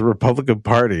whistleblower for the Republican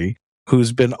Party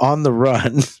who's been on the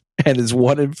run and is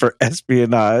wanted for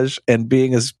espionage and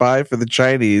being a spy for the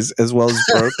Chinese, as well as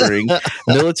brokering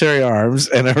military arms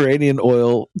and Iranian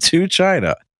oil to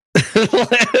China.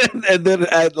 And then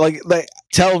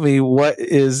tell me what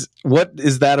is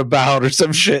that about, or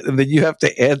some shit, and then you have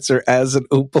to answer as an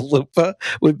Oompa Loompa.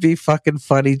 Would be fucking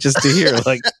funny just to hear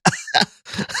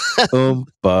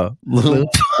Oompa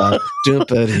Loompa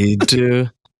Doopity-doo.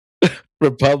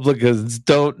 Republicans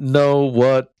don't know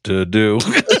what to do.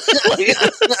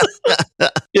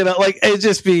 It'd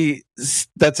just be,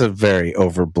 that's a very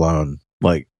overblown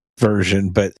version,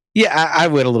 but yeah, I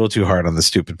went a little too hard on the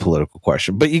stupid political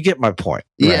question, but you get my point.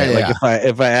 Right? Yeah.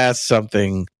 If I ask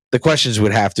something, the questions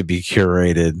would have to be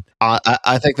curated.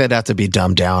 I think they'd have to be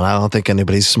dumbed down. I don't think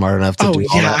anybody's smart enough to do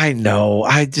all that. I know.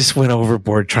 I just went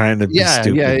overboard trying to be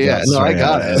stupid. Yeah. No, I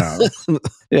got it.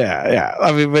 Yeah.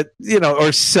 I mean, but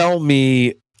or sell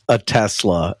me a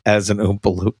Tesla as an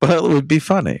Oompa Loompa. It would be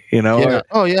funny, Yeah.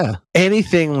 Oh yeah.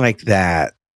 Anything like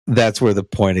that. That's where the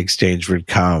point exchange would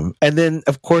come. And then,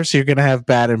 of course, you're going to have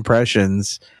bad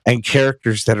impressions and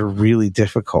characters that are really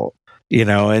difficult,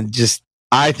 and just,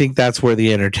 I think that's where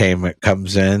the entertainment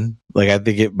comes in. I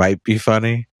think it might be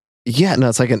funny. Yeah, no,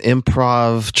 it's like an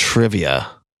improv trivia.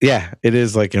 Yeah, it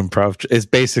is like improv. It's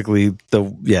basically it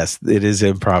is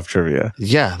improv trivia.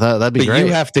 Yeah, that'd be great.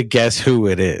 You have to guess who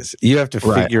it is. You have to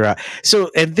figure out.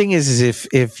 So, and the thing is if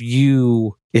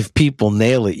people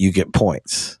nail it, you get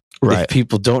points. Right. If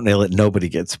people don't nail it, nobody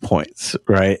gets points.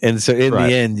 Right. And so in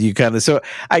the end, you so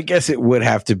I guess it would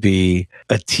have to be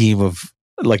a team of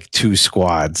 2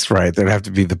 squads, right? There'd have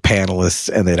to be the panelists,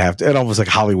 and it almost like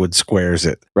Hollywood Squares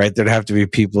it, right? There'd have to be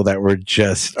people that were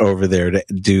just over there to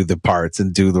do the parts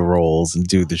and do the roles and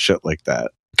do the shit like that.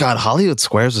 God, Hollywood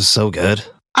Squares is so good.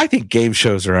 I think game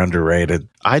shows are underrated.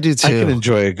 I do too. I can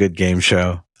enjoy a good game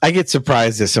show. I get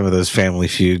surprised at some of those Family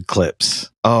Feud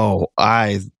clips. Oh,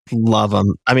 I love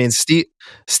them. I mean, Steve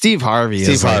Harvey.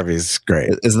 Steve Harvey's great.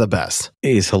 Is the best.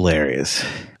 He's hilarious.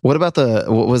 What about the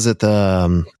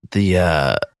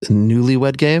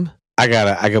Newlywed Game? I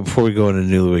got before we go into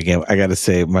Newlywed Game, I gotta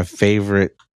say my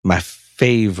favorite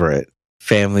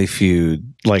Family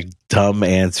Feud dumb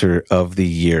answer of the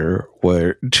year,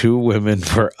 where 2 women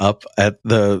were up at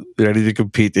ready to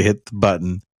compete to hit the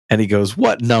button. And he goes,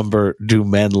 "What number do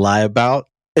men lie about?"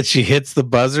 And she hits the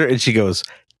buzzer and she goes,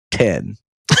 10.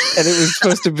 And it was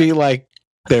supposed to be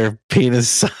their penis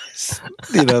size,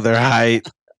 their height.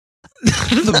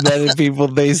 the many people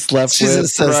they slept She with.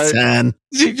 just says right? 10.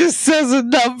 She just says a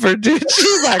number, dude.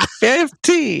 She's like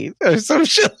 15 or some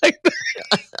shit like that.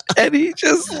 And he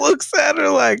just looks at her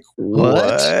like,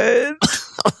 what?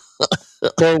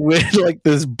 Or when like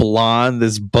this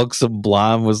buxom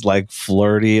blonde was like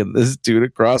flirty, and this dude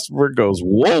across from her goes,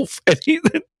 "Wolf," and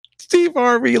Steve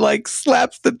Harvey like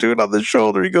slaps the dude on the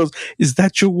shoulder. He goes, "Is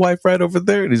that your wife right over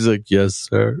there?" And he's like, "Yes,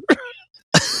 sir."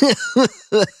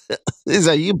 He's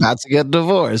like, you about to get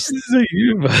divorced. He's like,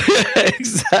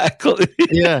 exactly.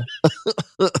 Yeah.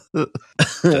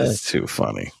 That's too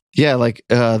funny. Yeah, like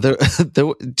there,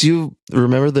 do you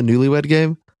remember the Newlywed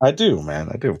Game? I do, man.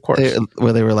 I do, of course.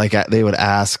 Where they were like, they would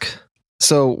ask.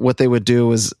 So what they would do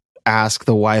was ask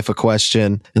the wife a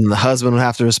question, and the husband would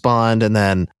have to respond, and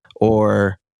then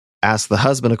or ask the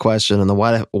husband a question, and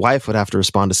the wife would have to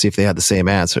respond to see if they had the same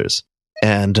answers.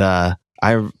 And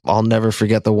I'll never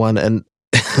forget the one, and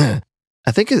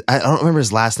I think I don't remember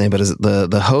his last name, but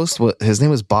the host, his name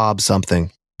was Bob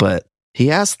something, but he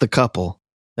asked the couple,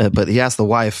 but he asked the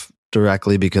wife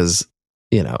directly because,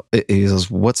 you know, he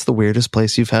goes, "What's the weirdest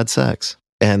place you've had sex?"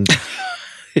 And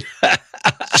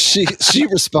she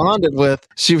responds with,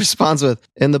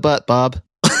 "In the butt, Bob."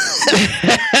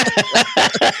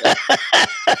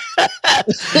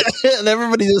 And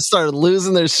everybody just started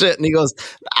losing their shit. And he goes,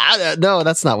 "No,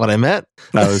 that's not what I meant.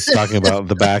 I was talking about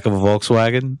the back of a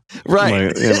Volkswagen." Right.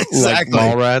 Like, Exactly.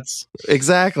 Like Mallrats.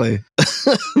 Exactly.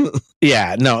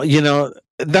 Yeah, no, you know,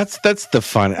 that's the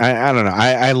fun. I don't know.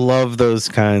 I love those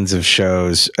kinds of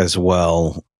shows as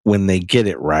well when they get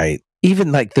it right.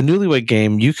 Even like the Newlywed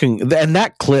Game, and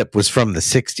that clip was from the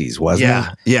 60s, wasn't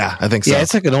it? Yeah, I think so. Yeah,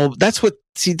 it's like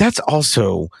that's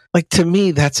also like, to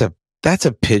me, that's a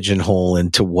pigeonhole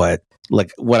into what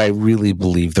I really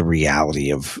believe the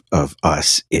reality of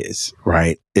us is,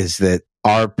 right? Is that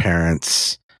our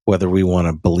parents, whether we want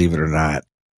to believe it or not,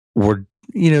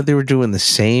 they were doing the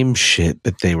same shit,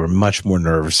 but they were much more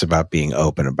nervous about being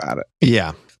open about it.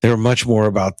 Yeah. They were much more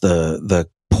about the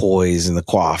poise and the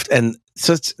coiffed. And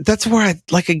so that's where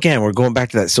again, we're going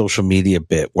back to that social media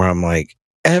bit where I'm like,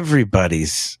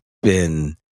 everybody's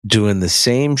been doing the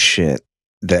same shit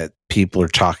that people are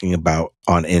talking about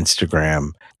on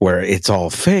Instagram, where it's all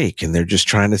fake and they're just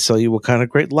trying to sell you what kind of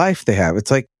great life they have.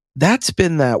 It's like, that's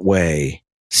been that way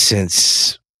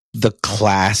since the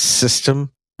class system,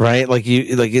 right?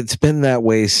 It's been that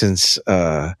way since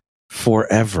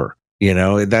forever. You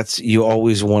know, you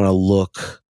always want to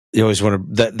look. You always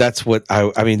want to. That's what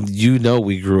I mean. You know,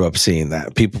 we grew up seeing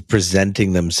that, people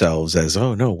presenting themselves as,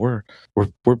 "Oh no, we're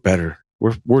better.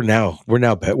 We're here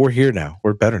now.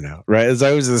 We're better now." Right? As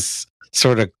I was this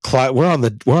sort of we're on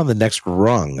the next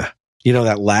rung. You know,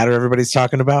 that ladder everybody's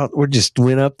talking about. We're just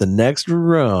went up the next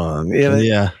rung. You know?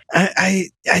 Yeah. I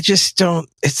just don't.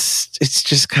 It's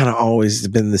just kind of always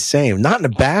been the same. Not in a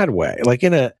bad way. Like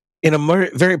in a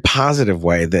very positive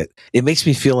way, that it makes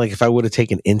me feel like if I would have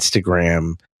taken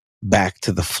Instagram back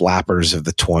to the flappers of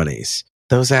the 20s,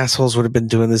 those assholes would have been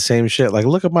doing the same shit. Like,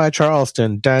 "Look at my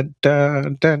Charleston, dun,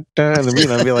 dun, dun, dun,"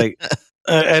 and I'd be like,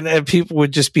 and people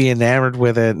would just be enamored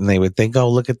with it, and they would think,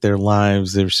 "Oh, look at their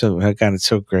lives. They're it's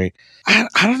so great." I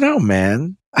don't know,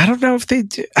 man. I don't know if they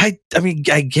do. I mean,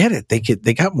 I get it.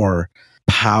 They got more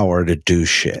power to do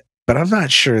shit, but I'm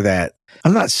not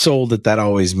sold that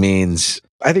always means.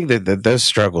 I think that those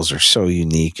struggles are so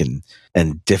unique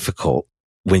and difficult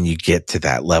when you get to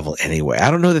that level anyway.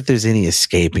 I don't know that there's any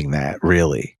escaping that,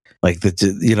 really. Like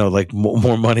like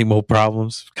more money, more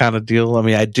problems kind of deal. I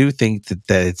mean, I do think that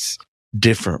it's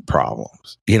different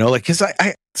problems, you know, like, cause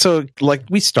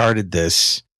we started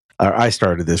this, or I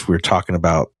started this, we were talking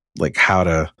about like how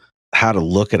to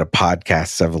look at a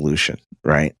podcast's evolution.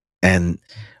 Right. And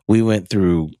we went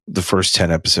through the first 10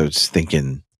 episodes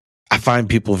thinking, I find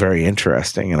people very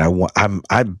interesting, and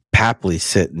I happily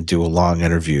sit and do a long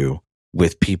interview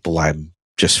with people I'm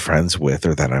just friends with,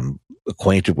 or that I'm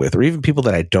acquainted with, or even people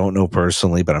that I don't know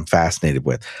personally, but I'm fascinated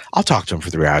with. I'll talk to them for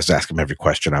 3 hours, ask them every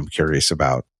question I'm curious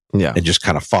about, and just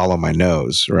kind of follow my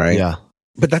nose, right? Yeah.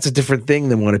 But that's a different thing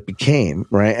than what it became,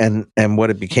 right? And what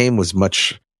it became was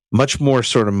much more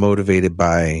sort of motivated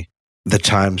by the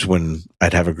times when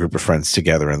I'd have a group of friends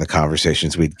together and the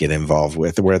conversations we'd get involved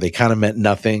with, where they kind of meant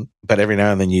nothing, but every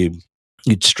now and then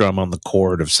you'd strum on the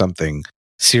chord of something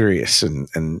serious.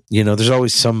 And you know, there's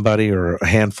always somebody or a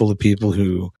handful of people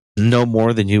who know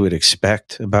more than you would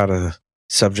expect about a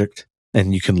subject,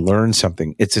 and you can learn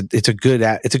something. It's a good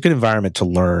environment to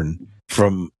learn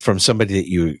from somebody that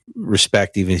you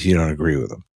respect, even if you don't agree with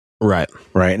them. Right.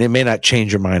 And it may not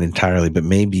change your mind entirely, but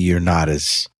maybe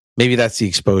maybe that's the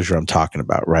exposure I'm talking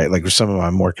about, right? Like with some of my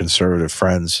more conservative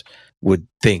friends, would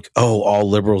think, oh, all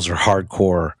liberals are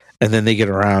hardcore. And then they get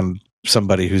around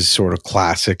somebody who's sort of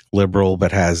classic liberal,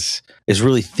 but is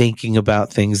really thinking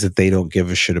about things that they don't give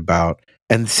a shit about.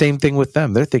 And same thing with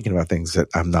them. They're thinking about things that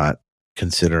I'm not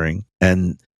considering.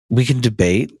 And we can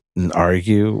debate and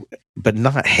argue, but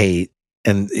not hate.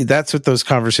 And that's what those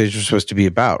conversations are supposed to be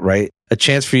about, right? A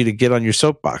chance for you to get on your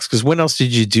soapbox. Because when else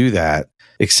did you do that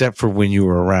except for when you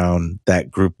were around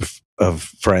that group of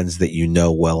friends that you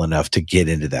know well enough to get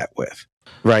into that with,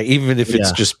 right? Even if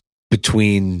it's just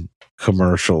between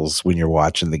commercials when you're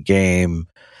watching the game,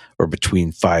 or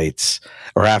between fights,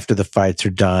 or after the fights are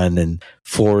done and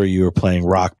 4 of you are playing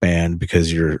Rock Band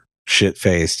because you're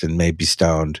shit-faced and maybe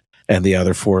stoned, and the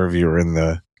other 4 of you are in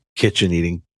the kitchen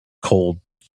eating cold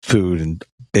food and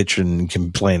bitching and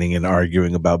complaining and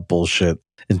arguing about bullshit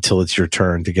until it's your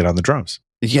turn to get on the drums.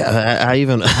 Yeah, I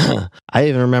even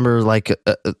remember like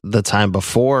the time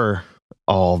before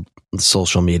all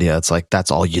social media. It's like that's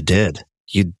all you did.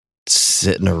 You'd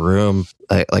sit in a room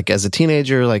like as a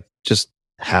teenager, like just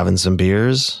having some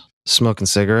beers, smoking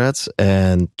cigarettes,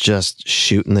 and just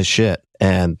shooting the shit.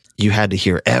 And you had to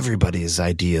hear everybody's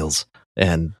ideals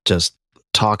and just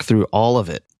talk through all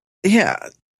of it. Yeah,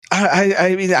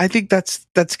 I mean, I think that's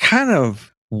kind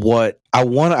of what I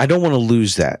want. I don't want to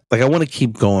lose that. Like, I want to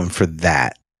keep going for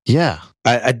that. Yeah,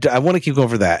 I want to keep going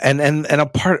for that. And a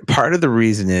part of the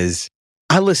reason is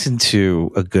I listen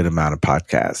to a good amount of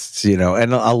podcasts, you know,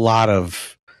 and a lot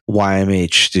of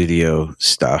YMH studio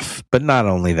stuff. But not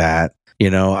only that, you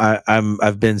know,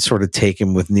 I've been sort of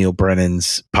taken with Neil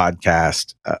Brennan's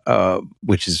podcast,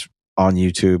 which is on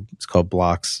YouTube. It's called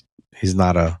Blocks. He's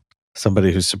not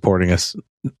somebody who's supporting us,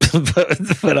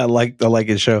 but I like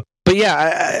his show. But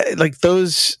yeah, I like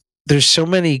those. There's so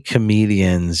many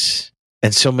comedians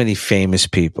and so many famous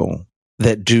people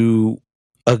that do,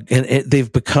 and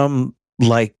they've become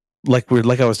like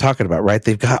I was talking about, right?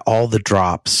 They've got all the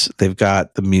drops, they've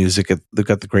got the music, they've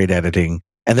got the great editing,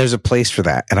 and there's a place for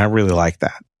that, and I really like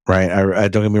that, right? I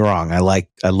don't get me wrong, I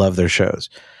love their shows,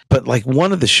 but like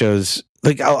one of the shows,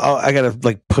 like I gotta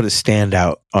like put a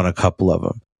standout on a couple of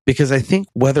them, because I think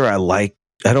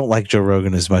I don't like Joe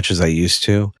Rogan as much as I used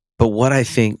to, but what I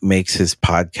think makes his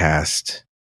podcast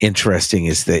interesting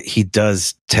is that he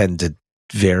does tend to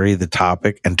vary the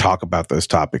topic and talk about those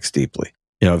topics deeply.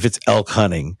 You know, if it's elk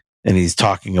hunting and he's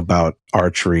talking about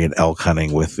archery and elk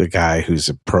hunting with a guy who's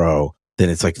a pro, then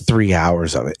it's like 3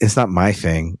 hours of it. It's not my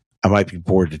thing. I might be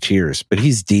bored to tears, but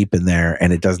he's deep in there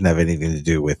and it doesn't have anything to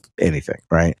do with anything,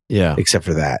 right? Yeah. Except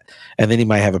for that. And then he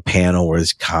might have a panel where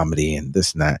it's comedy and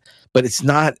this and that, but it's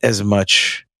not as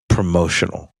much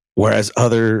promotional. Whereas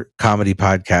other comedy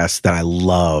podcasts that I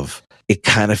love, it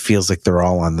kind of feels like they're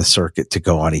all on the circuit to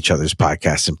go on each other's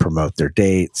podcasts and promote their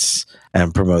dates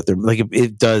and promote their, like,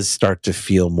 it does start to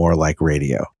feel more like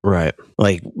radio, right?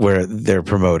 Like where they're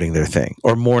promoting their thing,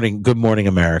 or Good Morning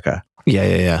America.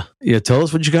 Yeah. Tell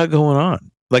us what you got going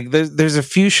on. Like there's a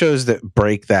few shows that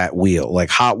break that wheel. Like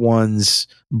Hot Ones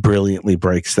brilliantly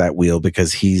breaks that wheel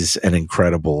because he's an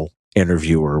incredible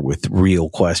interviewer with real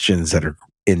questions that are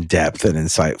in depth and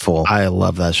insightful. I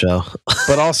love that show.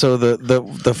 But also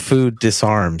the food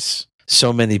disarms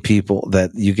so many people that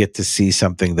you get to see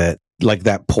something that, like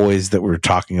that poise that we were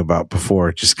talking about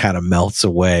before, just kind of melts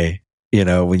away, you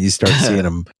know, when you start seeing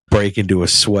them break into a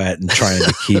sweat and trying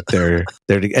to keep their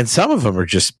and some of them are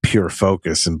just pure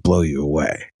focus and blow you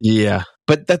away. Yeah.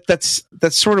 But that's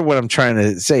sort of what I'm trying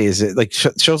to say, is it like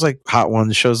shows like Hot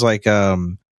Ones, shows like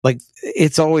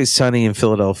It's Always Sunny in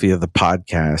Philadelphia, the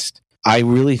podcast. I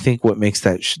really think what makes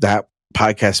that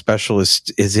podcast special is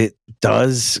it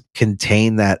does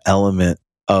contain that element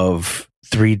of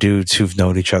 3 dudes who've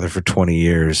known each other for 20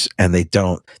 years and they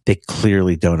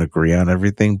clearly don't agree on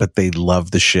everything, but they love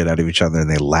the shit out of each other and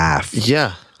they laugh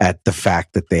at the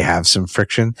fact that they have some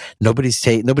friction.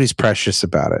 Nobody's precious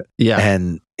about it. Yeah.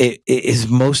 And it is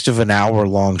most of an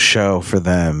hour-long show for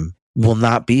them will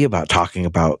not be about talking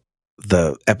about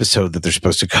the episode that they're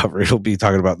supposed to cover. It'll be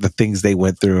talking about the things they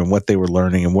went through and what they were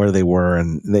learning and where they were.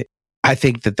 And I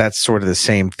think that that's sort of the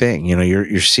same thing. You know,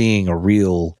 you're seeing a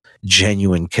real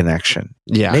genuine connection.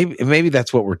 Yeah. Maybe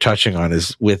that's what we're touching on,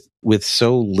 is with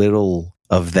so little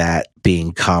of that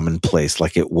being commonplace,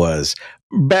 like it was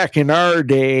back in our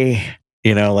day.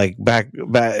 You know, like back,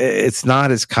 it's not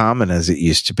as common as it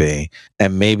used to be.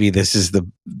 And maybe this is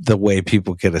the way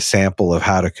people get a sample of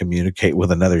how to communicate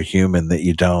with another human that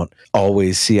you don't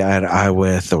always see eye to eye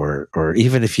with, or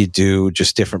even if you do,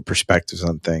 just different perspectives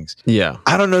on things. Yeah.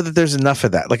 I don't know that there's enough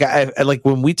of that. Like I like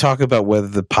when we talk about whether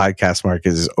the podcast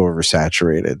market is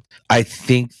oversaturated, I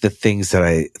think the things that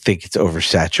I think it's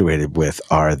oversaturated with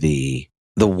are the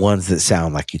ones that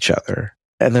sound like each other.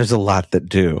 and there's a lot that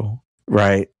do,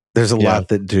 right? There's a lot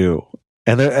that do,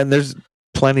 and there's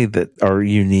plenty that are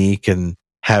unique and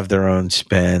have their own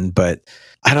spin, but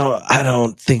I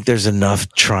don't think there's enough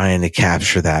trying to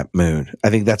capture that mood. I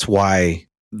think that's why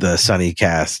the Sunny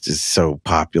cast is so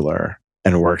popular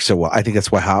and works so well. I think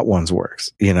that's why Hot Ones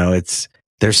works. You know,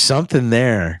 there's something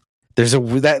there. There's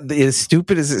that, as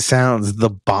stupid as it sounds, the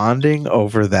bonding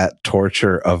over that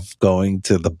torture of going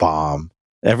to the bomb.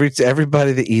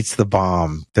 Everybody that eats the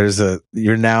bomb,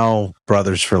 you're now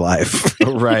brothers for life.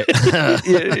 Right.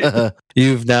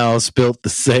 You've now spilt the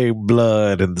same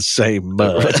blood and the same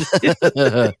mud.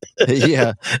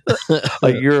 Yeah.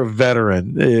 Like you're a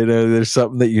veteran. You know, there's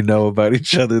something that you know about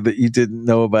each other that you didn't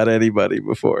know about anybody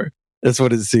before. That's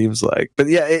what it seems like. But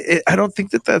yeah, I don't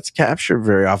think that that's captured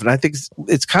very often. I think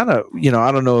it's kind of, you know,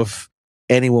 I don't know if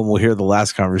anyone will hear the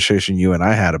last conversation you and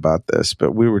I had about this,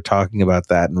 but we were talking about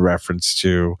that in reference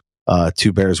to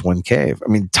Two Bears, One Cave. I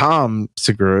mean, Tom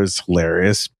Segura is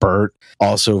hilarious. Bert,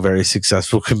 also a very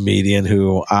successful comedian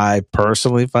who I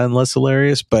personally find less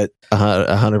hilarious, but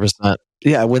 100%.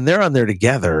 Yeah, when they're on there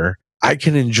together, I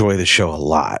can enjoy the show a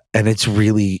lot. And it's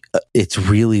really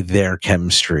their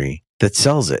chemistry that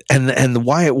sells it. And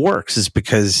why it works is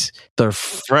because they're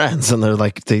friends and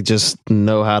they just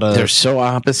know how to. They're so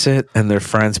opposite and they're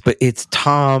friends, but it's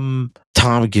Tom.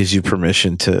 Tom gives you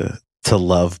permission to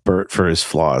love Bert for his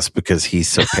flaws because he's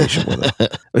so patient with him.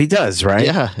 He does, right?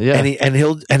 Yeah.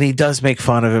 And he does make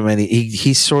fun of him, and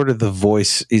he's sort of the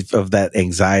voice of that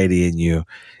anxiety in you.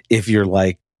 If you're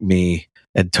like me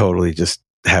and totally just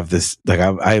have this, like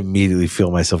I immediately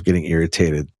feel myself getting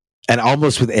irritated. And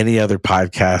almost with any other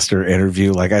podcast or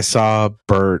interview, like I saw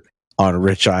Bert on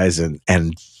Rich Eisen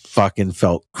and fucking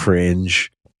felt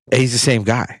cringe. He's the same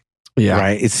guy. Yeah.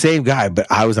 Right. It's the same guy, but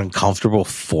I was uncomfortable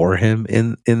for him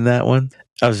in that one.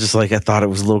 I was just like, I thought it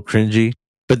was a little cringy.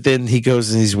 But then he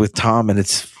goes and he's with Tom and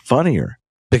it's funnier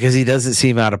because he doesn't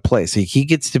seem out of place. He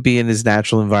gets to be in his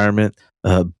natural environment.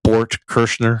 Bort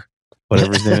Kirshner,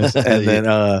 whatever his name is. And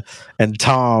then and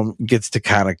Tom gets to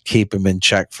kind of keep him in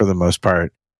check for the most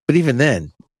part. But even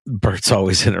then, Bert's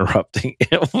always interrupting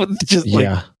him.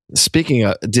 Speaking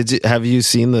of, have you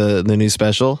seen the new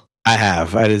special? I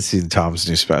have. I did see Tom's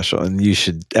new special, and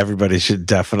everybody should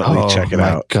definitely check it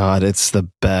out. Oh my God, it's the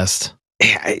best.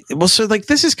 Yeah, well, so like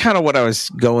this is kind of what I was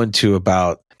going to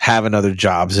about having other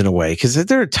jobs in a way, because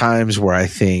there are times where I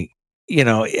think, you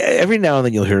know, every now and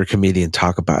then you'll hear a comedian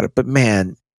talk about it, but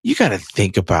man, you got to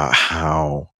think about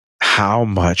how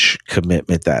much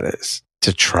commitment that is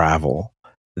to travel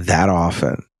that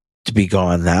often, to be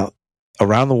gone that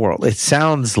around the world. It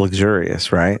sounds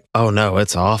luxurious, right? Oh no,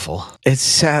 it's awful.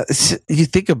 It's you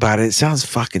think about it, it sounds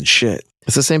fucking shit.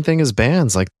 It's the same thing as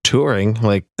bands, like touring.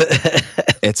 Like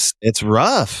it's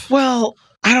rough. Well,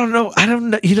 I don't know.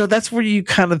 You know, that's where you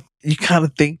kind of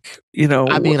think, you know.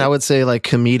 I mean, I would say like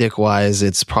comedic wise,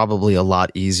 it's probably a lot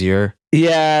easier.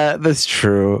 Yeah, that's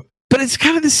true. But it's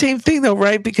kind of the same thing though,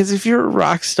 right? Because if you're a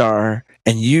rock star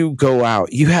and you go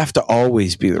out, you have to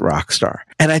always be the rock star.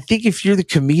 And I think if you're the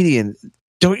comedian,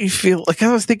 don't you feel like,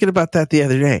 I was thinking about that the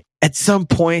other day, at some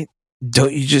point,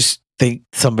 don't you just think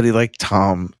somebody like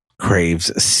Tom craves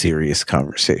a serious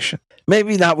conversation?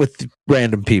 Maybe not with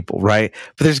random people, right?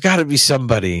 But there's got to be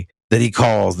somebody that he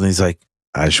calls and he's like,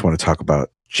 I just want to talk about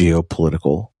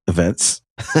geopolitical events.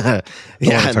 I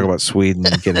want to talk about Sweden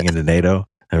getting into NATO.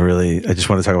 I just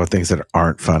want to talk about things that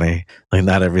aren't funny. Like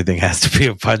not everything has to be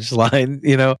a punchline,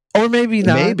 you know, or maybe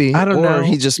not. Maybe I don't know. Or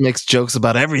he just makes jokes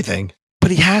about everything.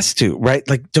 But he has to, right?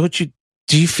 Like, do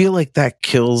you feel like that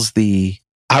kills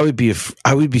I would be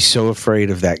so afraid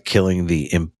of that killing the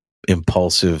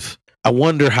impulsive. I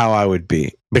wonder how I would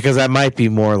be, because I might be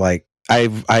more like, I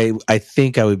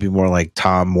think I would be more like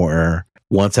Tom, where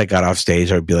once I got off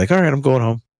stage, I would be like, all right, I'm going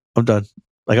home. I'm done.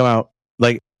 Like I'm out.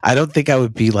 Like, I don't think I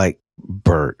would be like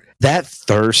Bert. That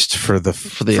thirst for the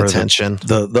attention.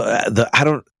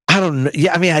 I don't know.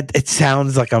 Yeah. I mean, it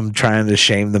sounds like I'm trying to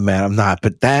shame the man. I'm not,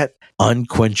 but that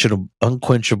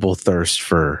unquenchable thirst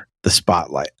for the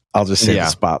spotlight. I'll just say the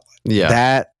spotlight.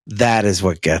 Yeah. That is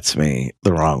what gets me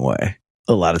the wrong way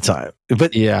a lot of time.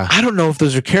 But yeah, I don't know if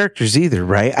those are characters either,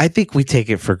 right? I think we take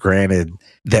it for granted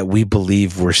that we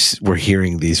believe we're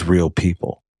hearing these real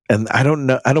people. And I don't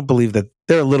know. I don't believe that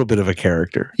they're a little bit of a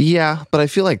character. Yeah, but I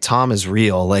feel like Tom is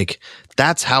real. Like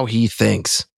that's how he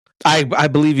thinks. I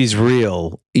believe he's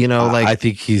real. You know, like I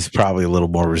think he's probably a little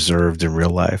more reserved in real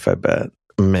life. I bet.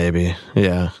 Maybe.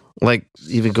 Yeah. Like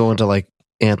even going to like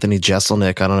Anthony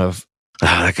Jeselnik. I don't know if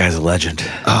that guy's a legend.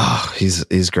 Oh,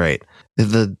 he's great.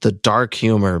 The dark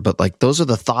humor, but like those are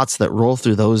the thoughts that roll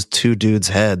through those two dudes'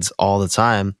 heads all the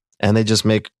time, and they just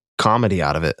make comedy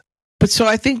out of it. But so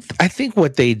I think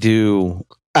what they do,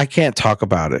 I can't talk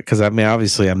about it because I mean,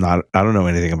 obviously, I don't know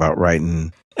anything about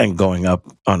writing and going up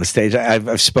on a stage.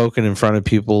 I've spoken in front of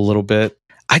people a little bit.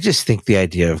 I just think the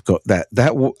idea of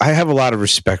I have a lot of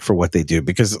respect for what they do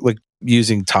because, like,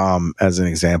 using Tom as an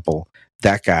example,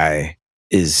 that guy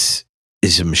is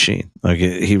a machine. Like,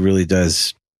 he really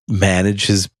does manage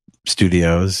his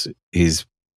studios. He's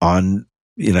on,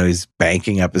 he's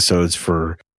banking episodes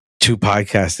for 2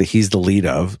 podcasts that he's the lead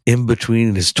of in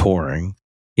between his touring.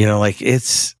 Like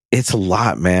it's a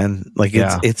lot, man. Like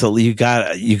it's you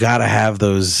gotta have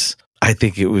those. I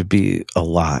think it would be a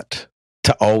lot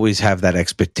to always have that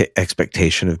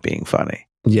expectation of being funny.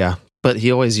 Yeah. But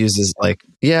he always uses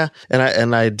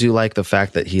and I do like the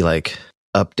fact that he like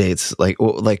updates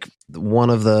like one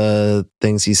of the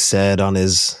things he said on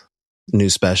his new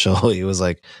special, he was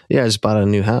like, yeah, I just bought a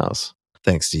new house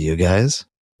thanks to you guys.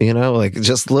 Like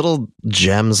just little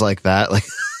gems like that. Like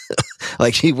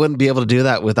like he wouldn't be able to do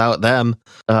that without them.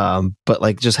 But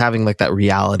like just having like that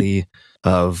reality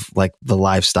of like the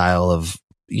lifestyle of,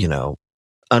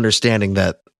 understanding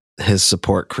that his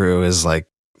support crew is like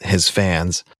his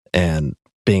fans and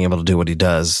being able to do what he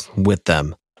does with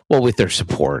them. Well, with their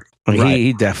support. I mean,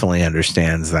 he definitely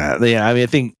understands that. Yeah, I mean, I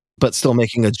think, but still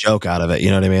making a joke out of it. You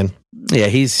know what I mean? Yeah,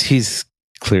 he's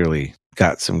clearly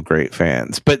got some great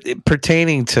fans. But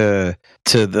pertaining to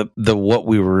the what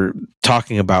we were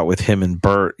talking about with him and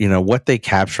Bert, what they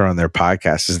capture on their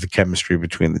podcast is the chemistry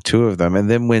between the two of them. And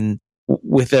then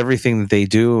with everything that they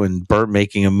do, and Bert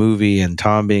making a movie and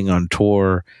Tom being on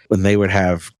tour, when they would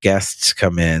have guests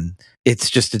come in, it's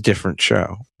just a different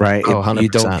show, right? Oh, you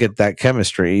don't get that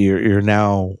chemistry. You're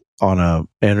now on a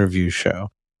interview show.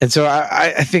 And so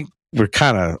I think we're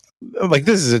kind of like,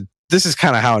 this is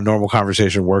kind of how a normal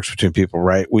conversation works between people,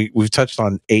 right? We've touched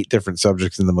on 8 different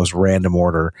subjects in the most random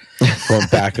order, going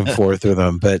back and forth with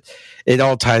them, but it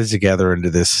all ties together into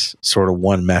this sort of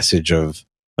one message of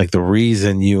like, the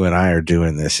reason you and I are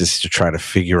doing this is to try to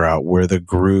figure out where the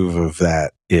groove of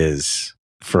that is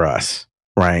for us,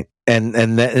 right? And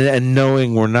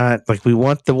knowing we're not like, we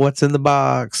want the what's in the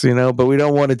box, but we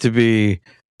don't want it to be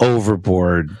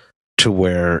overboard to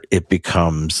where it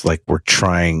becomes like we're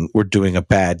doing a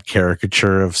bad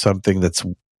caricature of something that's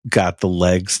got the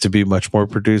legs to be much more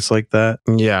produced like that.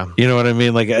 Yeah. You know what I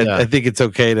mean? Like, yeah. I think it's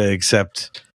okay to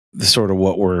accept the sort of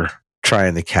what we're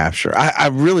trying to capture.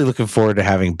 I'm really looking forward to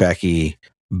having Becky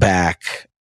back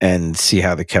and see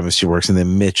how the chemistry works, and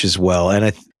then Mitch as well.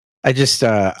 And I just,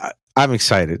 I'm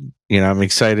excited. I'm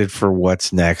excited for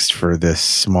what's next for this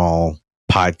small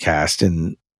podcast.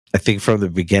 And I think from the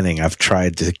beginning, I've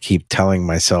tried to keep telling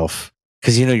myself,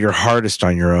 because you're hardest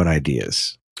on your own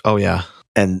ideas. Oh yeah.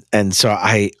 And so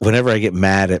whenever I get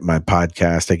mad at my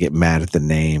podcast, I get mad at the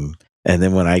name. And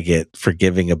then when I get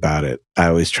forgiving about it, I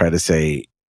always try to say,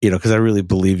 because I really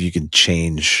believe you can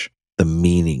change the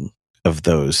meaning of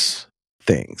those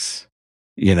things.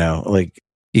 Like,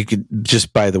 you could,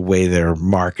 just by the way they're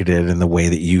marketed and the way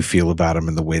that you feel about them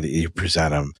and the way that you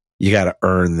present them, you got to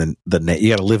earn the name. You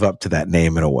got to live up to that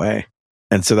name in a way.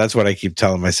 And so that's what I keep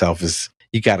telling myself is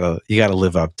you got to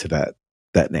live up to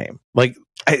that name. Like,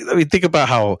 I mean, think about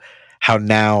how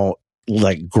now,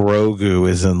 like, Grogu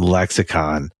is in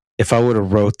lexicon. If I would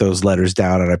have wrote those letters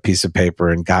down on a piece of paper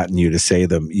and gotten you to say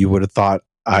them, you would have thought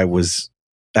I was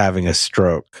having a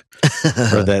stroke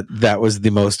or that was the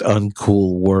most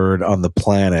uncool word on the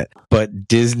planet. But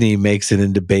Disney makes it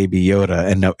into Baby Yoda,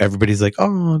 and now everybody's like,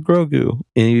 oh, Grogu.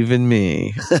 Even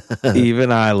me.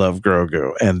 Even I love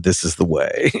Grogu, and this is the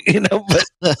way.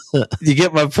 But you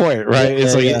get my point, right?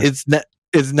 Yeah, it's like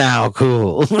it's now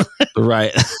cool.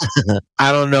 Right.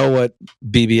 I don't know what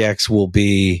BBX will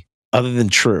be other than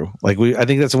true. Like, I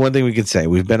think that's the one thing we could say.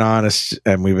 We've been honest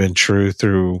and we've been true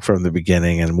from the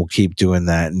beginning, and we'll keep doing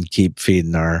that and keep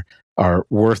feeding our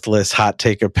worthless hot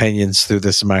take opinions through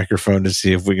this microphone to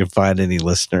see if we can find any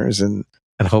listeners, and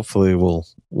hopefully we'll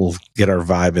get our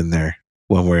vibe in there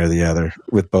one way or the other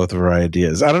with both of our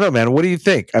ideas. I don't know, man. What do you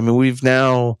think? I mean, we've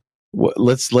now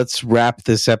let's wrap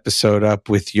this episode up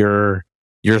with your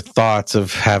thoughts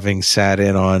of having sat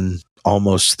in on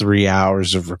almost 3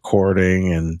 hours of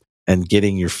recording and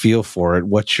getting your feel for it.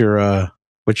 What's your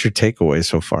takeaway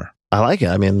so far? I like it.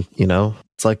 I mean,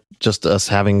 it's like just us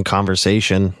having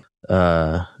conversation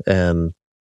and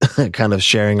kind of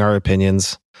sharing our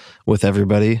opinions with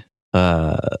everybody.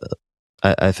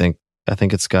 I think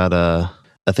it's got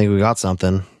I think we got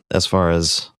something as far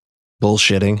as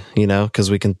bullshitting,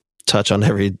 because we can touch on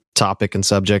every topic and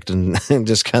subject and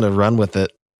just kind of run with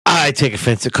it. I take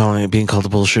offense at being called a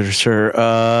bullshitter, sir.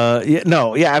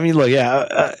 I mean, look,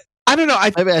 I don't know.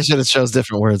 Maybe I should have chose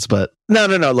different words, but No.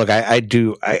 Look, I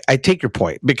do. I take your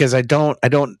point because I don't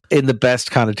in the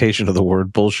best connotation of the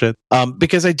word bullshit.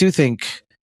 Because I do think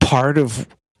part of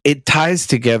it ties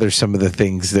together some of the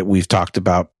things that we've talked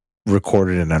about,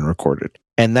 recorded and unrecorded.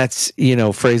 And that's,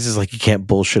 phrases like you can't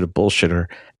bullshit a bullshitter.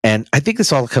 And I think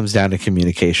this all comes down to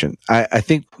communication. I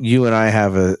think you and I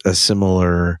have a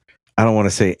similar, I don't want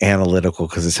to say analytical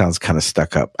because it sounds kind of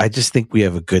stuck up. I just think we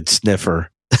have a good sniffer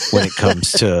when it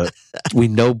comes to, we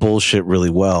know bullshit really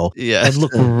well. yeah. And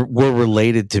look, we're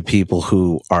related to people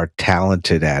who are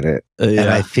talented at it. And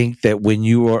I think that when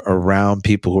you are around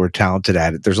people who are talented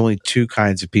at it, there's only two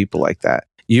kinds of people like that.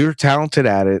 You're talented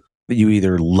at it, but you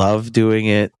either love doing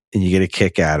it and you get a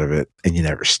kick out of it and you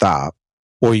never stop,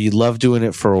 or you love doing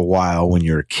it for a while when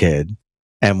you're a kid.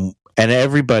 And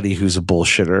everybody who's a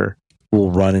bullshitter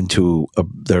will run into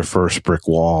their first brick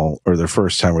wall or their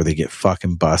first time where they get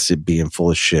fucking busted being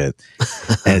full of shit.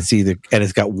 And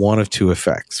it's got one of two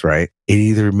effects, right? It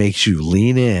either makes you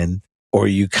lean in or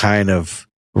you kind of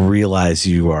realize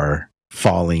you are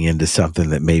falling into something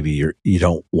that maybe you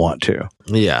don't want to.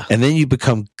 Yeah. And then you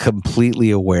become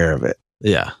completely aware of it.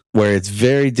 Yeah. Where it's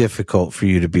very difficult for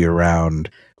you to be around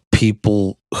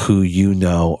people who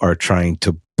are trying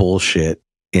to bullshit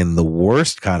in the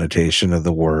worst connotation of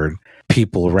the word,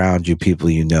 people around you, people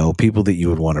people that you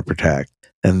would want to protect.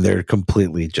 And they're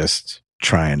completely just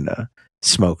trying to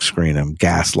smoke screen them,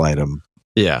 gaslight them,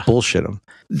 bullshit them.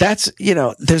 That's,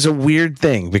 there's a weird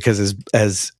thing because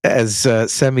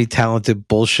as semi-talented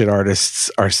bullshit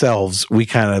artists ourselves, we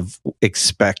kind of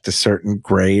expect a certain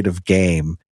grade of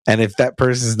game. And if that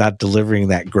person is not delivering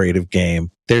that grade of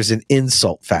game, there's an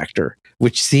insult factor,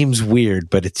 which seems weird,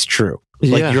 but it's true.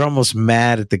 Like you're almost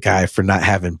mad at the guy for not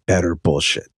having better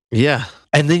bullshit. Yeah.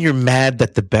 And then you're mad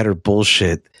that the better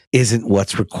bullshit isn't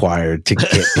what's required to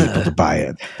get people to buy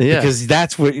it. Yeah. Because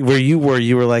that's where you were.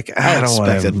 You were like, I don't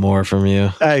expected more from you.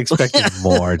 I expected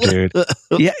more, dude.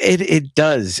 Yeah, it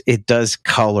does. It does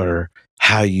color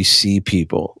how you see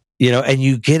people, and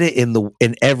you get it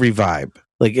in every vibe.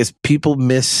 Like as people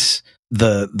miss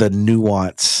the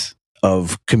nuance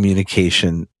of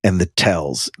communication and the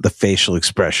tells, the facial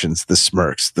expressions, the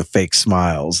smirks, the fake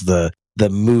smiles, the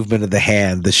movement of the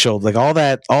hand, the shoulder, like all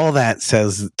that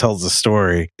tells a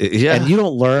story. Yeah. And you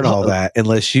don't learn all that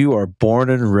unless you are born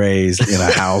and raised in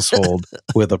a household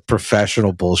with a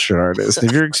professional bullshit artist.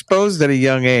 If you're exposed at a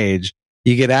young age,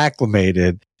 you get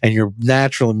acclimated and your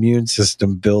natural immune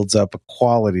system builds up a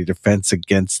quality defense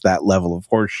against that level of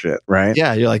horseshit, right?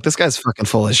 Yeah, you're like, this guy's fucking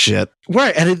full of shit.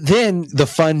 Right. And then the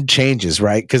fun changes,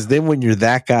 right? Because then when you're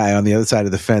that guy on the other side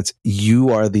of the fence, you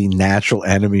are the natural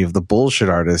enemy of the bullshit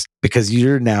artist because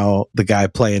you're now the guy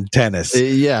playing tennis.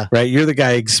 Yeah. Right? You're the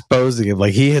guy exposing him.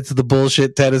 Like he hits the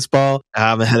bullshit tennis ball.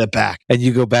 I'm going to head it back. And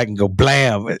you go back and go,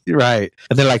 blam. Right.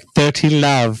 And they're like, 30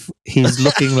 love. He's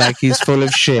looking like he's full of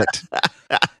shit.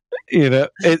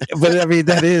 But I mean,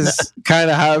 that is kind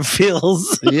of how it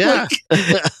feels. Yeah.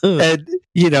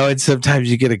 And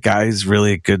sometimes you get a guy who's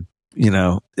really a good,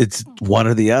 it's one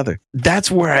or the other.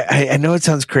 That's where I know it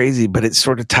sounds crazy, but it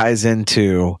sort of ties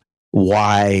into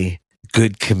why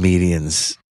good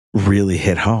comedians really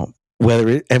hit home.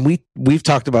 We've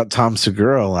talked about Tom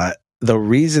Segura a lot. The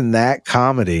reason that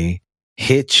comedy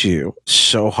hits you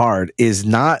so hard is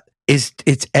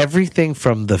it's everything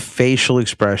from the facial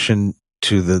expression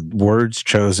to the words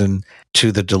chosen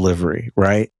to the delivery,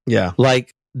 right? Yeah.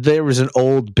 Like there was an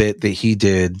old bit that he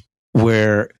did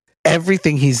where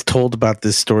everything he's told about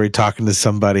this story talking to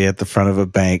somebody at the front of a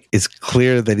bank is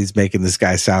clear that he's making this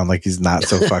guy sound like he's not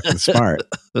so fucking smart.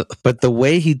 But the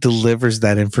way he delivers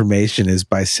that information is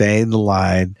by saying the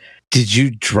line, "Did you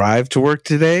drive to work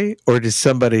today or did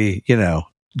somebody,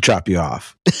 drop you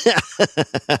off?"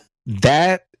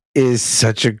 That is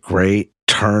such a great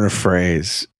turn of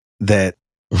phrase.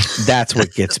 That's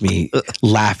what gets me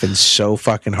laughing so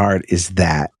fucking hard is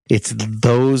that it's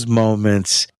those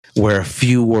moments where a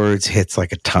few words hits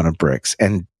like a ton of bricks.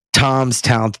 And Tom's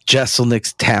talented,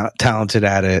 Jeselnik's talented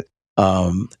at it.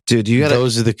 Dude,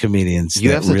 those are the comedians.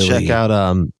 You have to check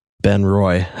out Ben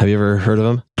Roy. Have you ever heard of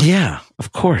him? Yeah,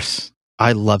 of course.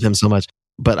 I love him so much.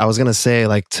 But I was gonna say,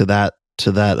 like to that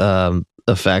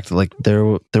effect, like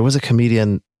there was a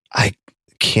comedian, I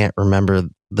can't remember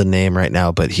the name right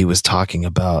now, but he was talking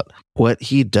about what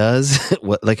he does,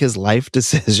 like his life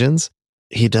decisions.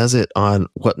 He does it on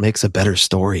what makes a better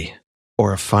story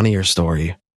or a funnier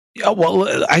story. Yeah, well,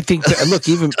 I think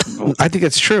I think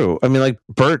it's true. I mean, like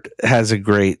Bert has a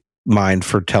great mind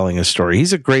for telling a story.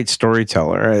 He's a great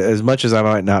storyteller. As much as I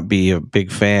might not be a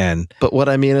big fan, but what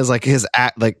I mean is like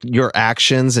like your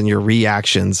actions and your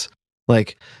reactions.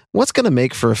 Like, what's going to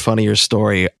make for a funnier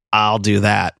story? I'll do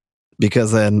that,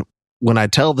 because then when I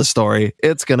tell the story,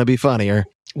 it's going to be funnier.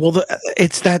 Well,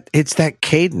 it's that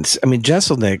cadence. I mean,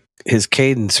 Jeselnik, his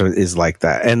cadence is like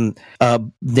that. And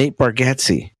Nate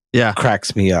Bargatze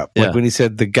cracks me up. Like when he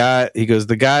said the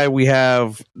guy we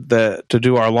have to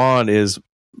do our lawn is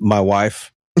my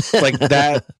wife. Like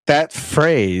that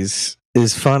phrase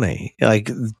is funny. Like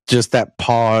just that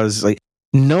pause, like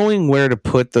knowing where to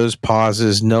put those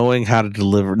pauses, knowing how to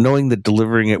deliver, knowing that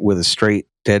delivering it with a straight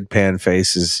deadpan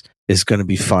face is going to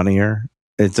be funnier.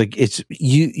 It's like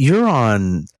you're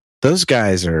on. Those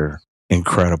guys are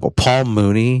incredible. Paul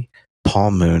Mooney,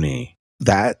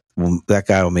 that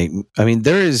guy will make. I mean,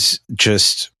 there is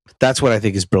just, that's what I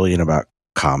think is brilliant about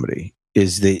comedy,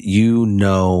 is that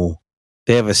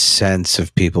they have a sense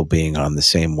of people being on the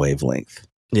same wavelength.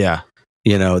 Yeah,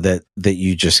 that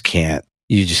you just can't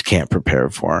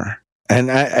prepare for. And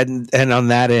on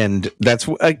that end, that's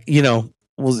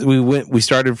we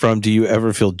started from, do you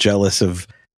ever feel jealous of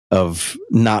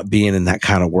not being in that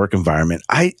kind of work environment?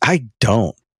 I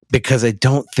don't, because I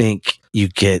don't think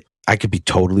I could be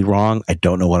totally wrong. I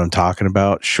don't know what I'm talking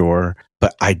about, sure,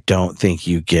 but I don't think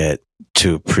you get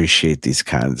to appreciate these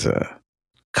kinds of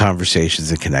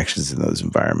conversations and connections in those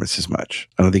environments as much.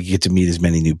 I don't think you get to meet as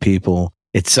many new people.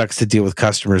 It sucks to deal with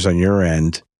customers on your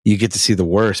end. You get to see the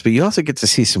worst, but you also get to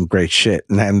see some great shit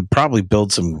and probably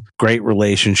build some great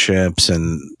relationships,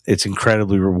 and it's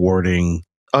incredibly rewarding.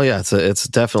 Oh yeah, it's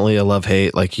definitely a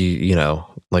love-hate, like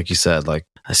like you said. Like,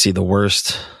 I see the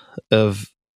worst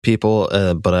of people,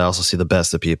 but I also see the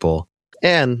best of people,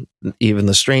 and even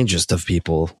the strangest of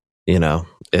people.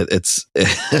 It's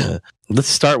Let's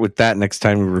start with that next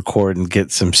time we record and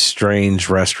get some strange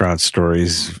restaurant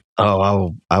stories.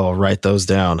 Oh, I will write those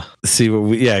down. See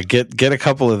what get a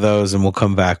couple of those, and we'll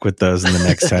come back with those in the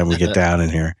next time we get down in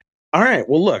here. All right.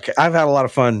 Well, look, I've had a lot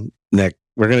of fun, Nick.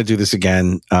 We're going to do this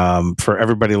again. For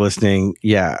everybody listening,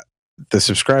 the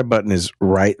subscribe button is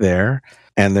right there,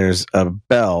 and there's a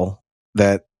bell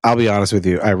that, I'll be honest with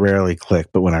you, I rarely click,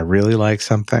 but when I really like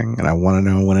something and I want to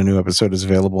know when a new episode is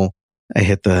available, I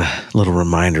hit the little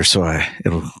reminder, so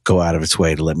it'll go out of its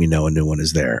way to let me know a new one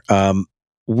is there. I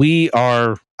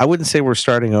wouldn't say we're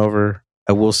starting over.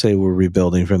 I will say we're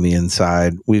rebuilding from the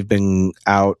inside. We've been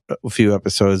out a few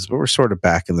episodes, but we're sort of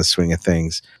back in the swing of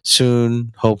things.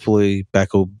 Soon, hopefully,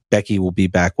 Becky will be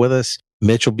back with us.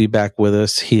 Mitch will be back with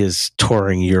us. He is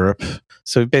touring Europe.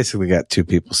 So we basically got two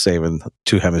people saving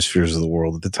two hemispheres of the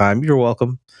world at the time. You're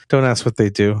welcome. Don't ask what they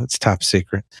do. It's top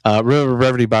secret. Remember,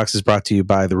 Brevity Box is brought to you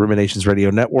by the Ruminations Radio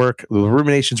Network. The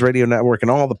Ruminations Radio Network and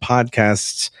all the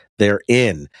podcasts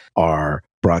therein are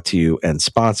brought to you and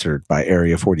sponsored by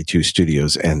Area 42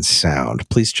 Studios and Sound.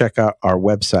 Please check out our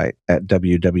website at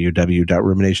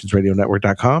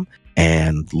www.ruminationsradionetwork.com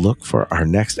and look for our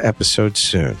next episode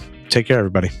soon. Take care,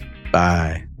 everybody.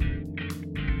 Bye.